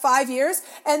last 5 years,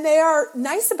 and they are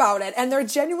nice about it, and they're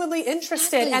genuinely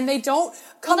interested, and they don't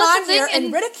come on here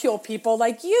and ridicule people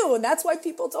like you, and that's why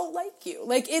people don't like you.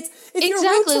 Like, it's, if you're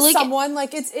rude to someone, like,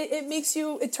 it makes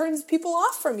you, it turns people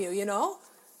off from you, you know?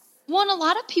 Well, a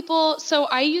lot of people, so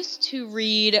I used to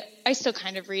read, I still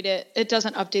kind of read it. It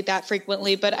doesn't update that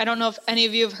frequently, but I don't know if any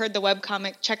of you have heard the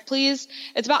webcomic Check Please.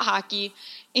 It's about hockey.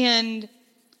 And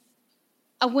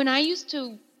when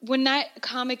that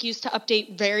comic used to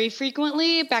update very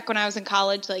frequently, back when I was in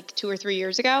college, like 2 or 3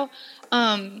 years ago,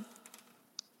 a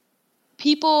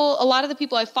lot of the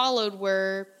people I followed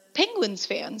were Penguins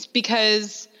fans,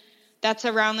 because that's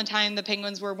around the time the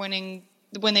Penguins were winning,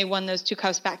 when they won those 2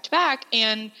 cups back to back.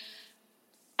 And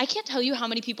I can't tell you how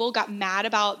many people got mad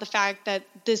about the fact that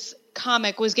this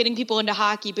comic was getting people into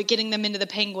hockey, but getting them into the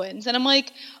Penguins. And I'm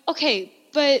like, okay,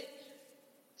 but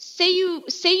say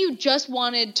you just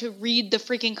wanted to read the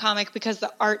freaking comic because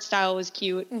the art style was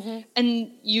cute,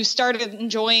 and you started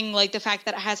enjoying like the fact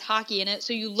that it has hockey in it.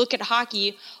 So you look at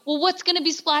hockey. Well, what's going to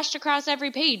be splashed across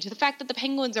every page? The fact that the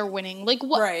Penguins are winning. Like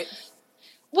what? Right.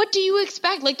 What do you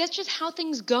expect? Like, that's just how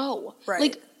things go. Right.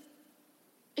 Like,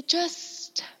 it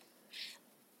just,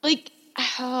 like,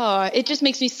 it just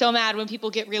makes me so mad when people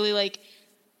get really, like,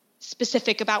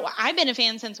 specific about, well, I've been a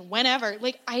fan since whenever.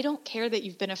 Like, I don't care that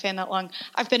you've been a fan that long.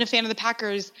 I've been a fan of the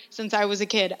Packers since I was a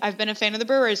kid. I've been a fan of the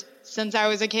Brewers since I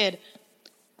was a kid.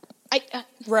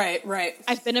 Right.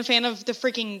 I've been a fan of the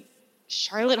freaking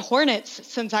Charlotte Hornets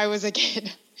since I was a kid.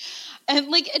 And,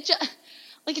 like, it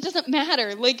doesn't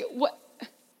matter. Like, what?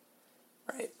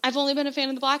 Right. I've only been a fan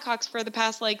of the Blackhawks for the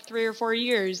past like 3 or 4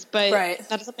 years, but that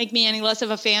doesn't make me any less of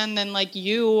a fan than like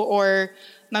you or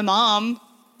my mom.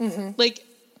 Like,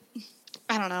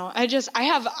 I don't know. I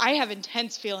have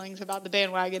intense feelings about the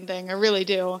bandwagon thing. I really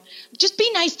do. Just be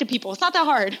nice to people. It's not that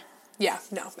hard. Yeah,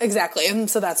 no, exactly. And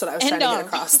so that's what I was trying to get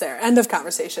across there. End of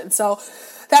conversation. So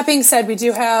that being said, we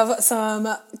do have some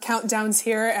countdowns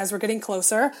here as we're getting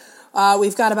closer.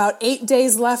 We've got about 8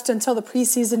 days left until the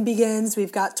preseason begins.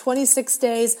 We've got 26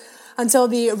 days until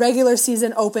the regular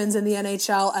season opens in the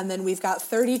NHL, and then we've got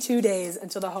 32 days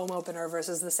until the home opener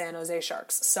versus the San Jose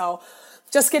Sharks. So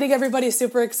just getting everybody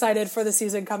super excited for the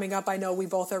season coming up. I know we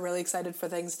both are really excited for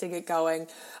things to get going.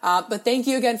 But thank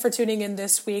you again for tuning in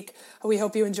this week. We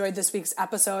hope you enjoyed this week's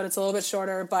episode. It's a little bit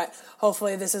shorter, but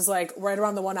hopefully this is like right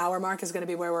around the 1 hour mark is going to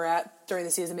be where we're at during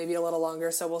the season, maybe a little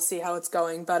longer. So we'll see how it's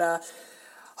going. But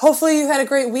hopefully you had a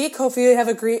great week. Hopefully you have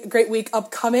a great week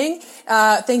upcoming.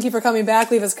 Thank you for coming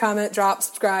back. Leave us a comment, drop,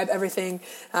 subscribe, everything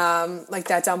like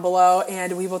that down below.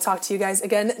 And we will talk to you guys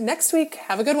again next week.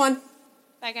 Have a good one.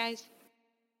 Bye, guys.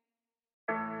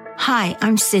 Hi,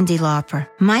 I'm Cyndi Lauper.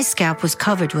 My scalp was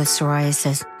covered with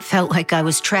psoriasis. Felt like I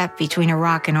was trapped between a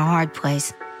rock and a hard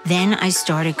place. Then I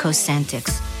started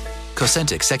Cosentyx.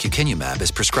 Cosentyx secukinumab is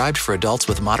prescribed for adults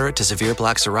with moderate to severe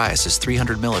plaque psoriasis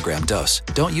 300 milligram dose.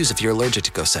 Don't use if you're allergic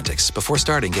to Cosentyx. Before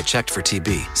starting, get checked for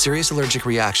TB. Serious allergic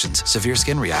reactions, severe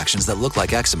skin reactions that look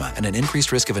like eczema, and an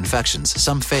increased risk of infections,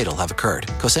 some fatal, have occurred.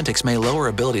 Cosentyx may lower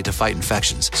ability to fight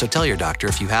infections, so tell your doctor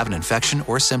if you have an infection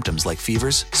or symptoms like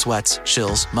fevers, sweats,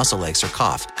 chills, muscle aches, or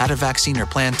cough, had a vaccine or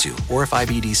plan to, or if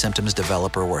IBD symptoms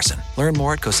develop or worsen. Learn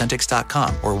more at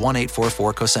Cosentyx.com or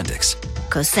 1-844-COSENTYX.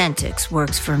 Cosentyx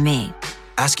works for me.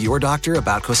 Ask your doctor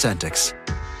about Cosentyx.